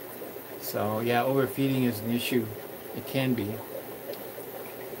much. So yeah, overfeeding is an issue. It can be.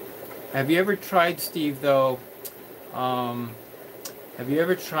 Have you ever tried, Steve, though? Have you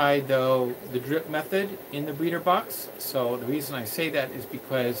ever tried, though, the drip method in the breeder box? So the reason I say that is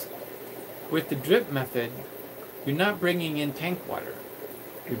because with the drip method, you're not bringing in tank water.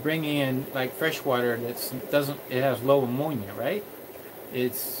 You're bringing in like fresh water it has low ammonia, right?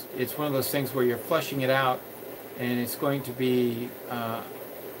 It's one of those things where you're flushing it out, and it's going to be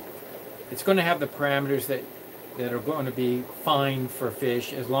it's going to have the parameters that are going to be fine for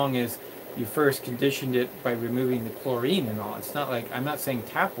fish, as long as you first conditioned it by removing the chlorine and all. It's not like, I'm not saying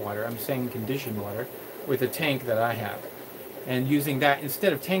tap water, I'm saying conditioned water with a tank that I have, and using that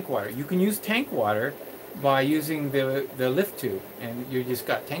instead of tank water. You can use tank water by using the lift tube, and you just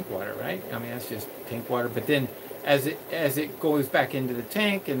got tank water, right? I mean, that's just tank water. But then as it goes back into the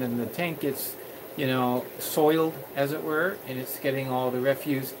tank, and then the tank gets, you know, soiled, as it were, and it's getting all the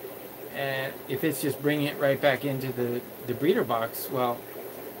refuse, and if it's just bringing it right back into the breeder box, well,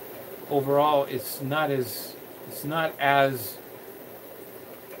 overall it's not as,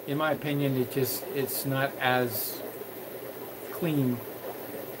 in my opinion, it's not as clean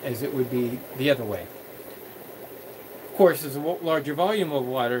as it would be the other way. Of course, there's a larger volume of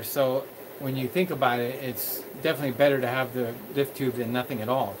water, so when you think about it, it's definitely better to have the lift tube than nothing at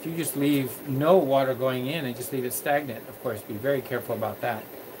all. If you just leave no water going in and just leave it stagnant, of course, be very careful about that.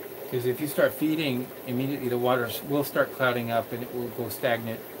 Because if you start feeding, immediately the water will start clouding up and it will go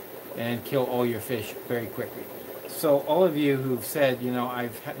stagnant and kill all your fish very quickly. So all of you who've said, you know,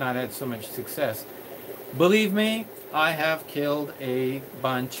 I've not had so much success, believe me, I have killed a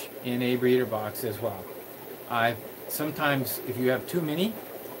bunch in a breeder box as well. Sometimes if you have too many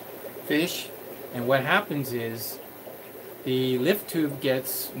fish, and what happens is the lift tube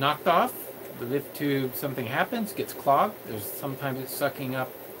gets knocked off. The lift tube, something happens, gets clogged. Sometimes it's sucking up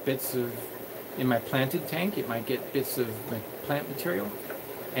bits of, in my planted tank, it might get bits of plant material.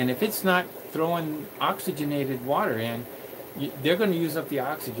 And if it's not throwing oxygenated water in, they're going to use up the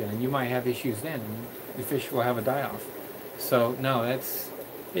oxygen, and you might have issues then, and the fish will have a die-off. So no, it's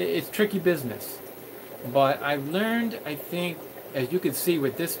tricky business. But I've learned, I think, as you can see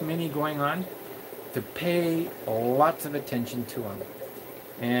with this mini going on, to pay lots of attention to them.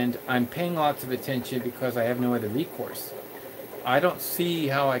 And I'm paying lots of attention because I have no other recourse. I don't see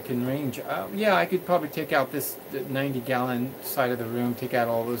how I can range. Yeah, I could probably take out the 90-gallon side of the room, take out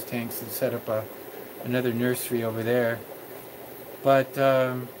all those tanks, and set up another nursery over there. But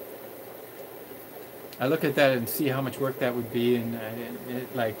I look at that and see how much work that would be, and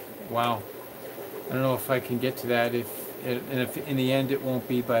like, wow. I don't know if I can get to that. If in the end it won't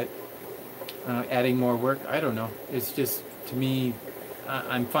be, but adding more work, I don't know. It's just, to me,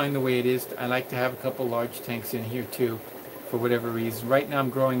 I'm fine the way it is. I like to have a couple large tanks in here too, for whatever reason. Right now I'm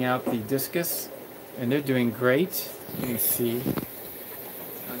growing out the discus, and they're doing great. Let me see.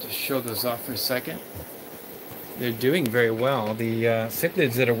 I'll just show those off for a second. They're doing very well. The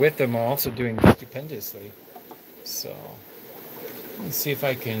cichlids that are with them are also doing stupendously. So let's see if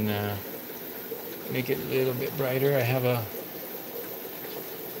I can make it a little bit brighter. I have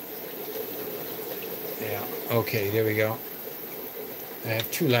yeah, okay, there we go. I have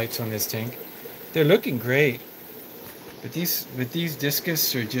 2 lights on this tank. They're looking great. But these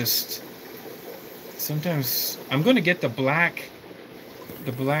discus are just, sometimes I'm going to get the black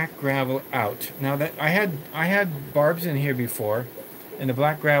gravel out. Now that I had barbs in here before, and the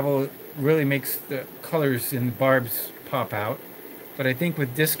black gravel really makes the colors in the barbs pop out. But I think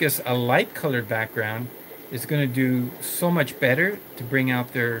with discus, a light colored background is going to do so much better to bring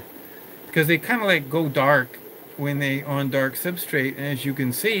out their because they kind of like go dark when they on dark substrate. And as you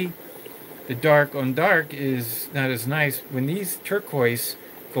can see, the dark on dark is not as nice. When these turquoise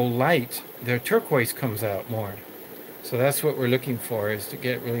go light, their turquoise comes out more. So that's what we're looking for, is to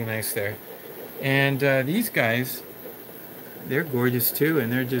get really nice there. And these guys, they're gorgeous too, and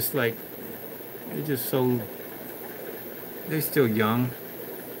they're just like, they're just so, they're still young.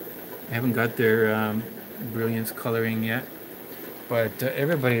 They haven't got their brilliance coloring yet. But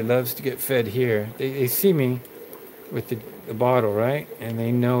everybody loves to get fed here. They see me with the bottle, right? And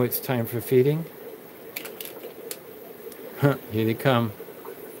they know it's time for feeding. Here they come.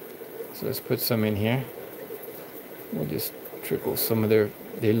 So let's put some in here. We'll just trickle some of their,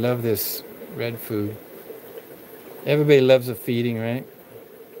 they love this red food. Everybody loves a feeding, right?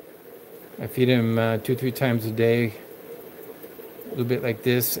 I feed them 2-3 times a day, a little bit like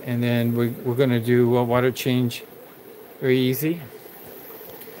this, and then we're going to do a water change, very easy.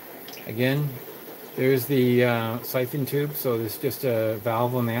 Again, there's the siphon tube, so there's just a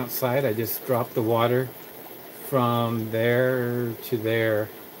valve on the outside. I just drop the water from there to there.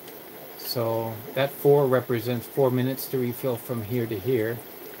 So that 4 represents 4 minutes to refill from here to here.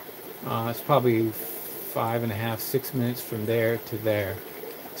 It's probably 5.5, 6 minutes from there to there.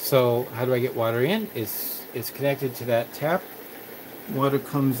 So how do I get water in? It's connected to that tap. Water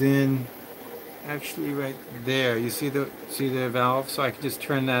comes in actually right there. You see the valve? So I can just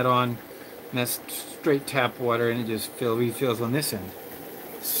turn that on, and that's straight tap water, and it just refills on this end.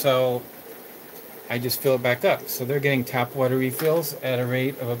 So I just fill it back up. So they're getting tap water refills at a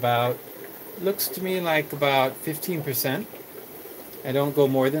rate of about, looks to me like about 15%. I don't go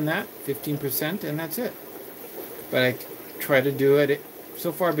more than that, 15%, and that's it. But I try to do it.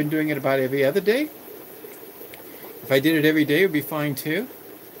 So far I've been doing it about every other day. If I did it every day, it would be fine too.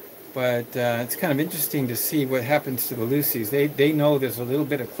 But it's kind of interesting to see what happens to the Lucy's. They know there's a little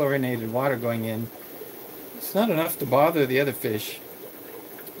bit of chlorinated water going in. It's not enough to bother the other fish.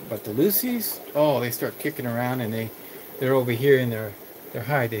 But the Lucy's, oh, they start kicking around, and they're over here in their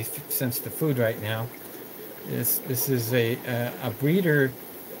hide. They sense the food right now. This is a breeder.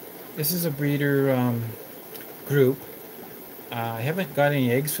 This is a breeder group. I haven't got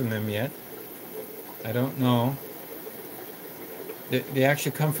any eggs from them yet. I don't know. They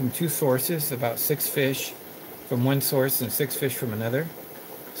actually come from 2 sources, about 6 fish from one source and 6 fish from another.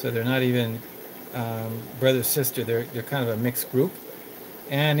 So they're not even brother sister. They're kind of a mixed group.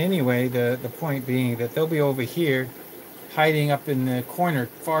 And anyway, the point being that they'll be over here, hiding up in the corner,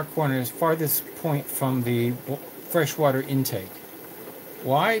 far corners, farthest point from the freshwater intake.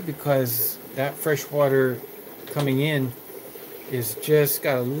 Why? Because that freshwater coming in is just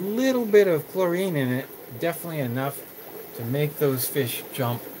got a little bit of chlorine in it, definitely enough to make those fish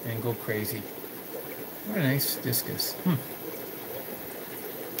jump and go crazy. What a nice discus.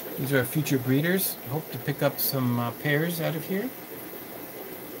 These are our future breeders. Hope to pick up some pairs out of here.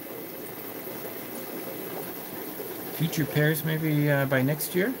 Future pairs maybe by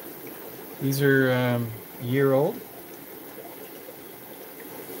next year. These are a year old.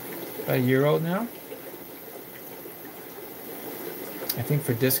 About a year old now. I think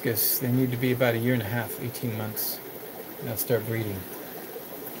for discus they need to be about a year and a half, 18 months. And they'll start breeding.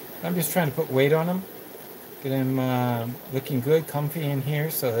 I'm just trying to put weight on them. Get them looking good, comfy in here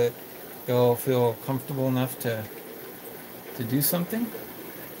so that they'll feel comfortable enough to do something.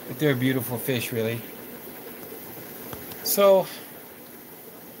 But they're beautiful fish, really. So,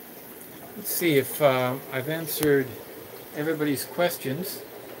 let's see if I've answered everybody's questions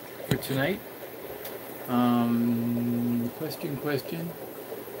for tonight. Question.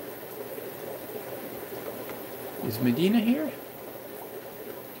 Is Medina here?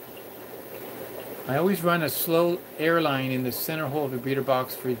 I always run a slow airline in the center hole of the breeder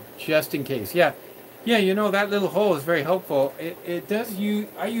box for just in case. Yeah, you know, that little hole is very helpful. It does use,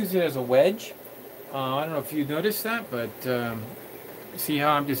 I use it as a wedge. I don't know if you noticed that, but see how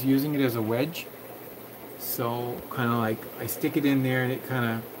I'm just using it as a wedge? So kind of like I stick it in there and it kind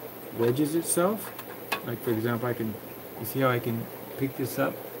of wedges itself. Like for example, you see how I can pick this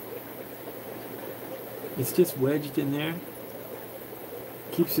up? It's just wedged in there.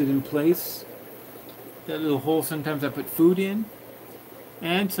 Keeps it in place. That little hole, sometimes I put food in.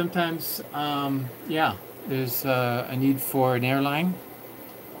 And sometimes, yeah, there's a need for an airline.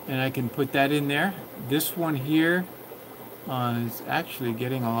 And I can put that in there. This one here is actually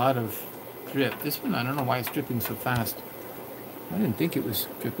getting a lot of drip. This one, I don't know why it's dripping so fast. I didn't think it was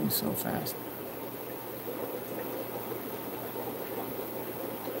dripping so fast.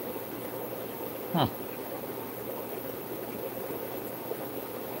 Huh.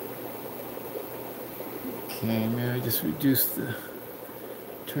 Okay, maybe I just reduce the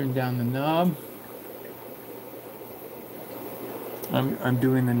turn down the knob. I'm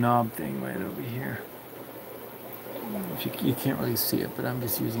doing the knob thing right over here. You can't really see it, but I'm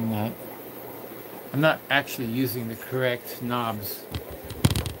just using that. I'm not actually using the correct knobs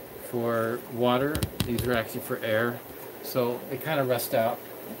for water. These are actually for air. So they kind of rust out,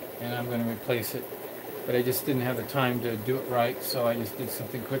 and I'm going to replace it. But I just didn't have the time to do it right, so I just did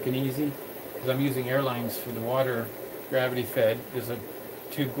something quick and easy. Because I'm using airlines for the water, gravity fed. There's a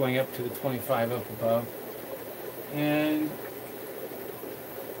tube going up to the 25 up above. And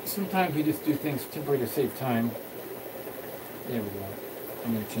sometimes we just do things temporarily to save time. There we go.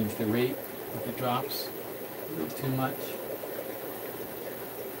 I'm going to change the rate if it drops a little too much.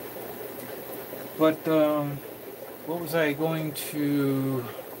 But what was I going to...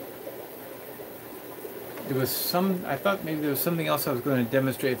 There was some... I thought maybe there was something else I was going to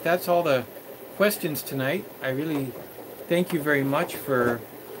demonstrate. If that's all the questions tonight, I really thank you very much for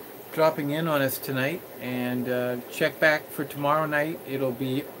dropping in on us tonight, and check back for tomorrow night. It'll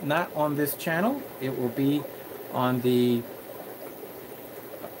be not on this channel. It will be on the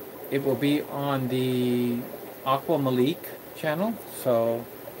Aqua Malik channel, so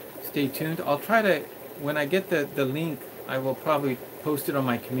stay tuned. I'll try to, when I get the link, I will probably post it on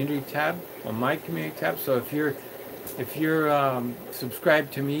my community tab, so if you're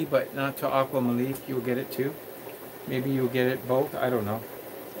subscribed to me but not to Aqua Malik, you'll get it too. Maybe you'll get it both, I don't know.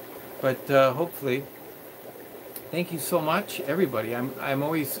 But hopefully, thank you so much, everybody. I'm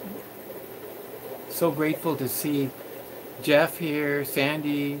always so grateful to see Jeff here,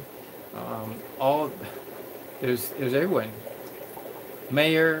 Sandy, there's everyone.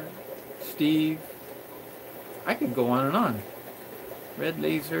 Mayor, Steve. I could go on and on. Red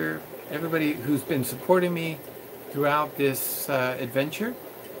Laser, everybody who's been supporting me throughout this adventure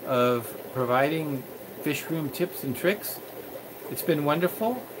of providing fish room tips and tricks. It's been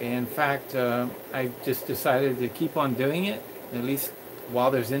wonderful. In fact, I've just decided to keep on doing it, at least while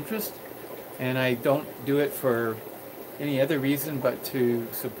there's interest. And I don't do it for any other reason but to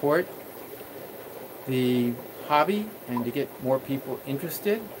support the hobby and to get more people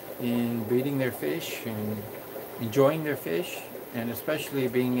interested in breeding their fish and enjoying their fish, and especially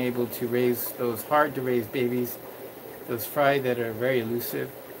being able to raise those hard to raise babies, those fry that are very elusive.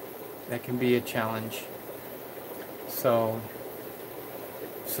 That can be a challenge. So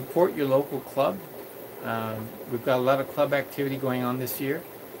support your local club. We've got a lot of club activity going on this year.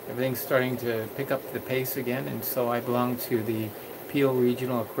 Everything's starting to pick up the pace again, and so I belong to the Peel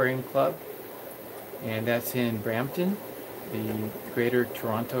Regional Aquarium Club, and that's in Brampton, the Greater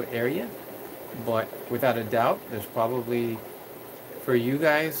Toronto area. But without a doubt, there's probably, for you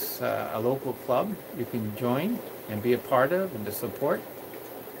guys, a local club you can join and be a part of and to support.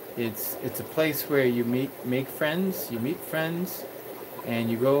 It's a place where you make friends, you meet friends, and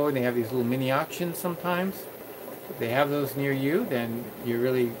you go and they have these little mini auctions sometimes. If they have those near you, then you're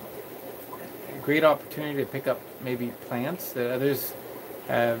really a great opportunity to pick up maybe plants that others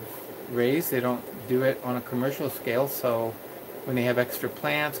have raised. They don't do it on a commercial scale, so when they have extra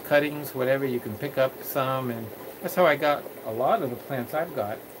plants, cuttings, whatever, you can pick up some. And that's how I got a lot of the plants I've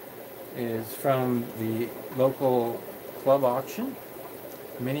got, is from the local club auction,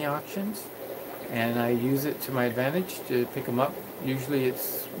 mini auctions, and I use it to my advantage to pick them up. Usually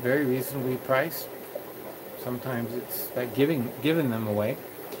it's very reasonably priced. Sometimes it's like giving them away.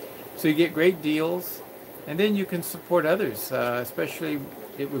 So you get great deals, and then you can support others. Especially,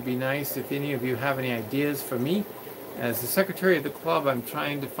 it would be nice if any of you have any ideas for me. As the secretary of the club, I'm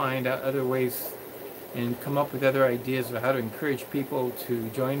trying to find out other ways and come up with other ideas of how to encourage people to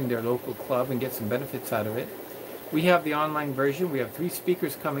join their local club and get some benefits out of it. We have the online version. We have 3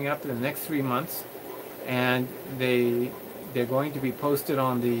 speakers coming up in the next 3 months, and they're going to be posted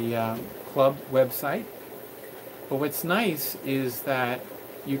on the club website. But what's nice is that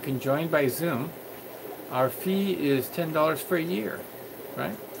you can join by Zoom. Our fee is $10 for a year,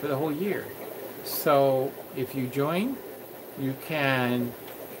 right? For the whole year. So if you join, you can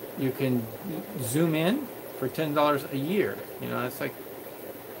Zoom in for $10 a year. You know, it's like,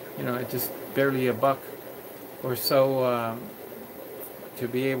 you know, it's just barely a buck or so to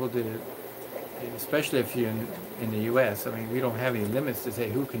be able to, especially if you're in the U.S. I mean, we don't have any limits to say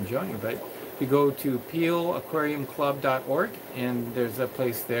who can join, but you go to peelaquariumclub.org, and there's a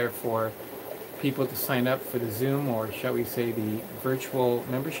place there for people to sign up for the Zoom, or shall we say the virtual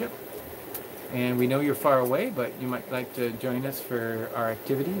membership. And we know you're far away, but you might like to join us for our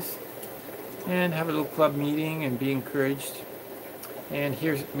activities and have a little club meeting and be encouraged. And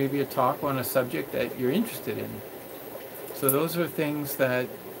here's maybe a talk on a subject that you're interested in. So those are things that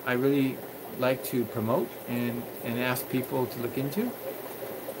I really like to promote and ask people to look into.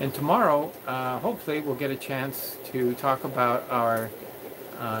 And tomorrow, hopefully, we'll get a chance to talk about our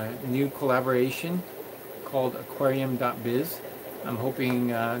new collaboration called aquarium.biz. I'm hoping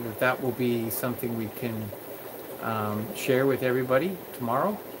that that will be something we can share with everybody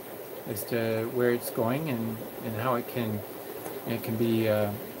tomorrow as to where it's going and how it can be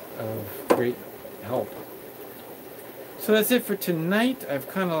of great help. So that's it for tonight. I've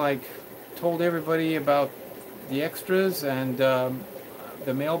kind of like told everybody about the extras and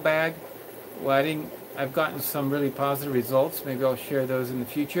the mailbag. Well, I've gotten some really positive results. Maybe I'll share those in the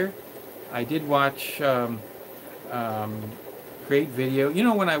future. I did watch great video. You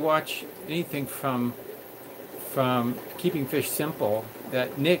know, when I watch anything from Keeping Fish Simple,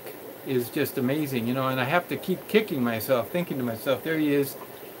 that Nick is just amazing. You know, and I have to keep kicking myself, thinking to myself, there he is,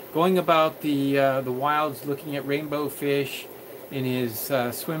 going about the wilds, looking at rainbow fish in his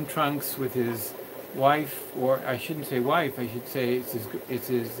swim trunks with his wife, or I shouldn't say wife, I should say it's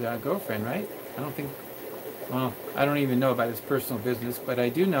his girlfriend, right? I don't think, well, I don't even know about his personal business, but I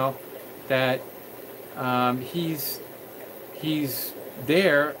do know that he's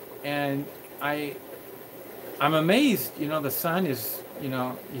there, and I'm amazed. You know, the sun is, you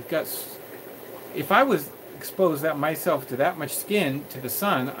know, you've got, if I was expose that myself to that much skin to the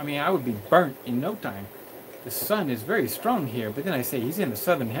sun, I mean, I would be burnt in no time. The sun is very strong here, but then I say he's in the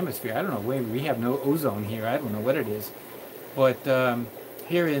southern hemisphere. I don't know, maybe we have no ozone here. I don't know what it is. But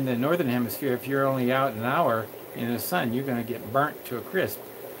here in the northern hemisphere, if you're only out an hour in the sun, you're going to get burnt to a crisp.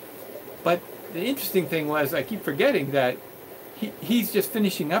 But the interesting thing was, I keep forgetting that he's just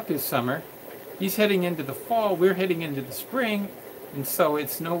finishing up his summer. He's heading into the fall. We're heading into the spring. And so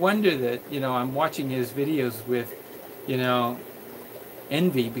it's no wonder that, you know, I'm watching his videos with, you know,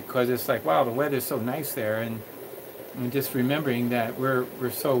 envy, because it's like, wow, the weather's so nice there, and I'm just remembering that we're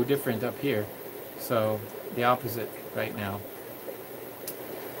so different up here. So the opposite right now.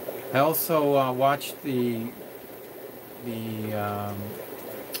 I also watched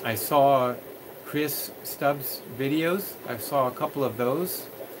I saw Chris Stubbs' videos. I saw a couple of those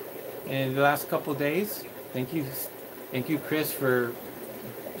in the last couple of days. Thank you, Chris, for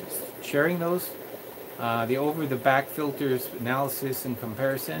sharing those. The over-the-back filters analysis and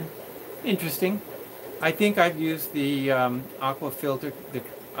comparison. Interesting. I think I've used the Aqua filter, the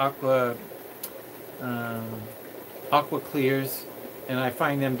Aqua Clears, and I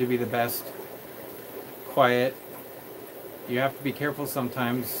find them to be the best. Quiet. You have to be careful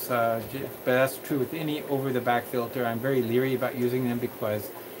sometimes, but that's true with any over-the-back filter. I'm very leery about using them because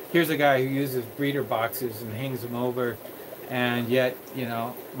here's a guy who uses breeder boxes and hangs them over, and yet, you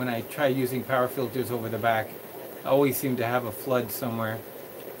know, when I try using power filters over the back, I always seem to have a flood somewhere.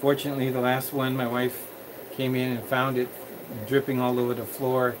 Fortunately, the last one, my wife came in and found it dripping all over the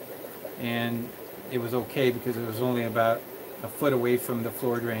floor, and it was okay because it was only about a foot away from the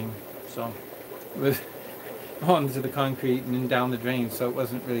floor drain. So it was onto the concrete and then down the drain, so it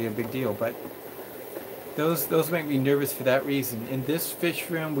wasn't really a big deal. But those make me nervous for that reason. In this fish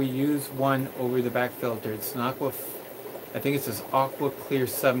room, we use one over the back filter. It's an Aqua, I think it's this Aqua Clear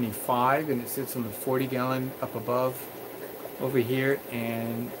 75, and it sits on the 40-gallon up above over here,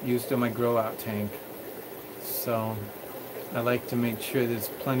 and used on my grow out tank. So I like to make sure there's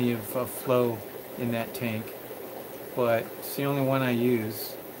plenty of flow in that tank, but it's the only one I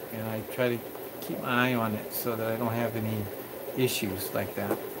use, and I try to keep my eye on it so that I don't have any issues like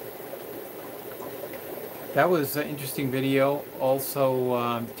that. That was an interesting video.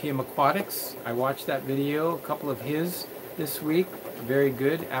 Also, TM Aquatics, I watched that video, a couple of his this week. Very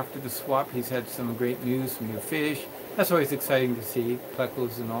good. After the swap, he's had some great news, some new fish. That's always exciting to see,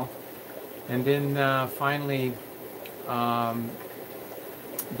 plecos and all. And then finally,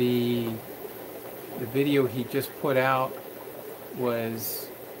 the video he just put out was,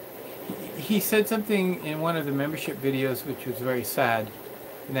 he said something in one of the membership videos which was very sad,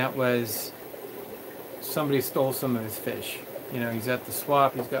 and that was somebody stole some of his fish. You know, he's at the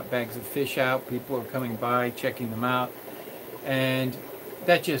swap, he's got bags of fish out, people are coming by, checking them out, and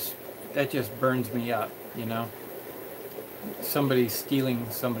that just burns me up, you know. Somebody stealing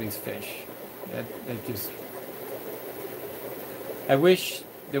somebody's fish. That just, I wish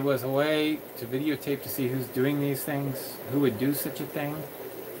there was a way to videotape to see who's doing these things, who would do such a thing,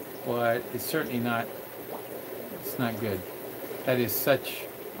 but it's certainly not, it's not good. That is such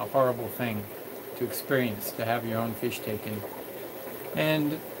a horrible thing to experience, to have your own fish taken.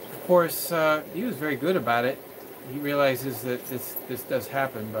 And of course, he was very good about it. He realizes that this does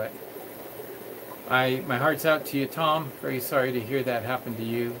happen, but my heart's out to you, Tom. Very sorry to hear that happen to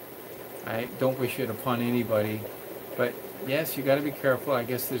you. I don't wish it upon anybody, but yes, you got to be careful. I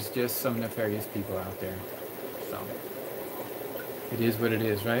guess there's just some nefarious people out there. So It is what it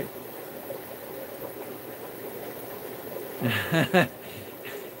is, right?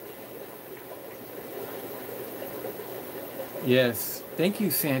 Yes. Thank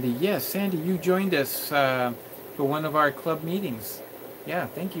you, Sandy. Yes, Sandy, you joined us for one of our club meetings. Yeah,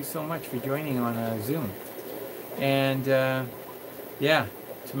 thank you so much for joining on Zoom. And yeah,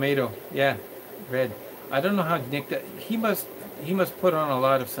 tomato. Yeah, red. I don't know how Nick. He must put on a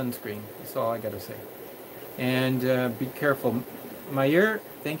lot of sunscreen. That's all I gotta say. And be careful. Mayer,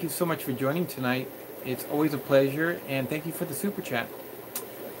 thank you so much for joining tonight. It's always a pleasure, and thank you for the super chat.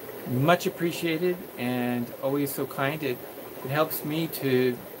 Much appreciated, and always so kind. It helps me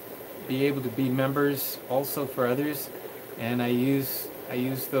to be able to be members also for others, and I use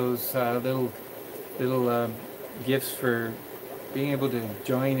those little gifts for being able to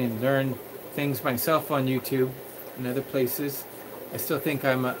join and learn things myself on YouTube and other places. I still think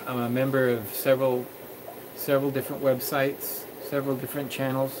I'm a member of several different websites, several different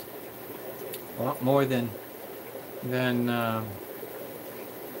channels, a lot more than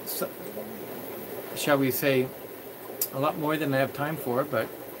shall we say, a lot more than I have time for, but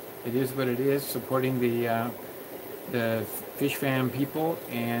it is what it is. Supporting the Fish Fam people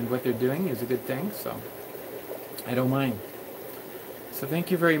and what they're doing is a good thing, so I don't mind. So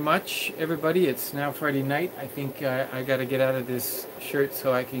thank you very much, everybody. It's now Friday night. I think I got to get out of this shirt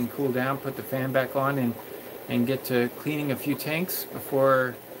so I can cool down, put the fan back on, and get to cleaning a few tanks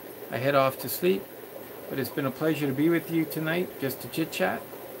before I head off to sleep. But it's been a pleasure to be with you tonight, just to chit-chat.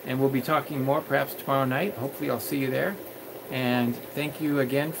 And we'll be talking more perhaps tomorrow night. Hopefully I'll see you there. And thank you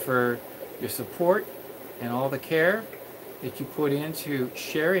again for your support and all the care that you put into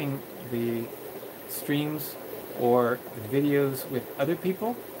sharing the streams or the videos with other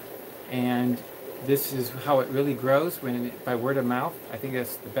people. And this is how it really grows, by word of mouth. I think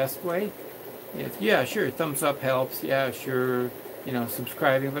that's the best way. Yeah, sure, thumbs up helps. Yeah, sure,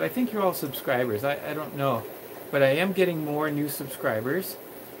 subscribing. But I think you're all subscribers. I don't know. But I am getting more new subscribers.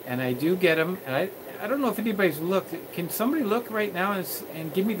 And I do get them, and I don't know if anybody's looked. Can somebody look right now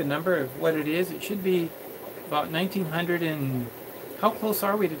and give me the number of what it is? It should be about 1900 and... How close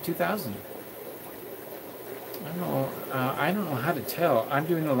are we to 2000? I don't know. I don't know how to tell. I'm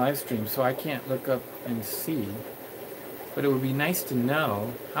doing a live stream, so I can't look up and see. But it would be nice to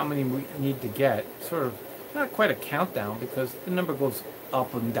know how many we need to get. Sort of, not quite a countdown, because the number goes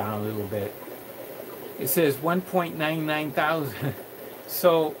up and down a little bit. It says 1.99 thousand.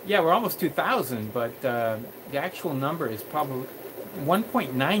 So, yeah, we're almost 2,000, but the actual number is probably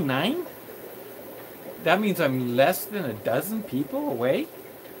 1.99? That means I'm less than a dozen people away?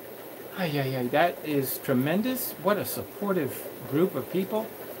 That is tremendous. What a supportive group of people.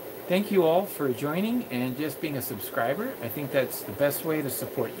 Thank you all for joining and just being a subscriber. I think that's the best way to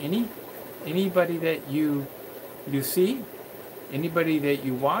support anybody that you see, anybody that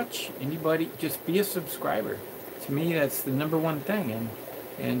you watch, anybody. Just be a subscriber. To me, that's the number one thing.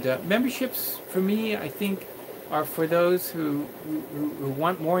 And memberships, for me, I think, are for those who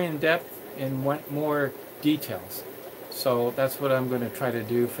want more in-depth and want more details. So that's what I'm going to try to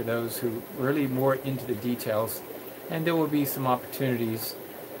do for those who really more into the details. And there will be some opportunities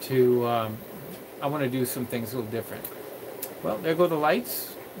to, I want to do some things a little different. Well, there go the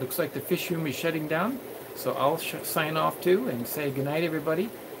lights. Looks like the fish room is shutting down. So I'll sign off too and say goodnight,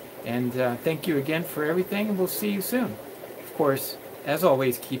 everybody. And thank you again for everything, and we'll see you soon. Of course, as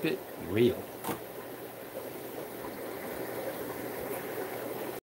always, keep it real.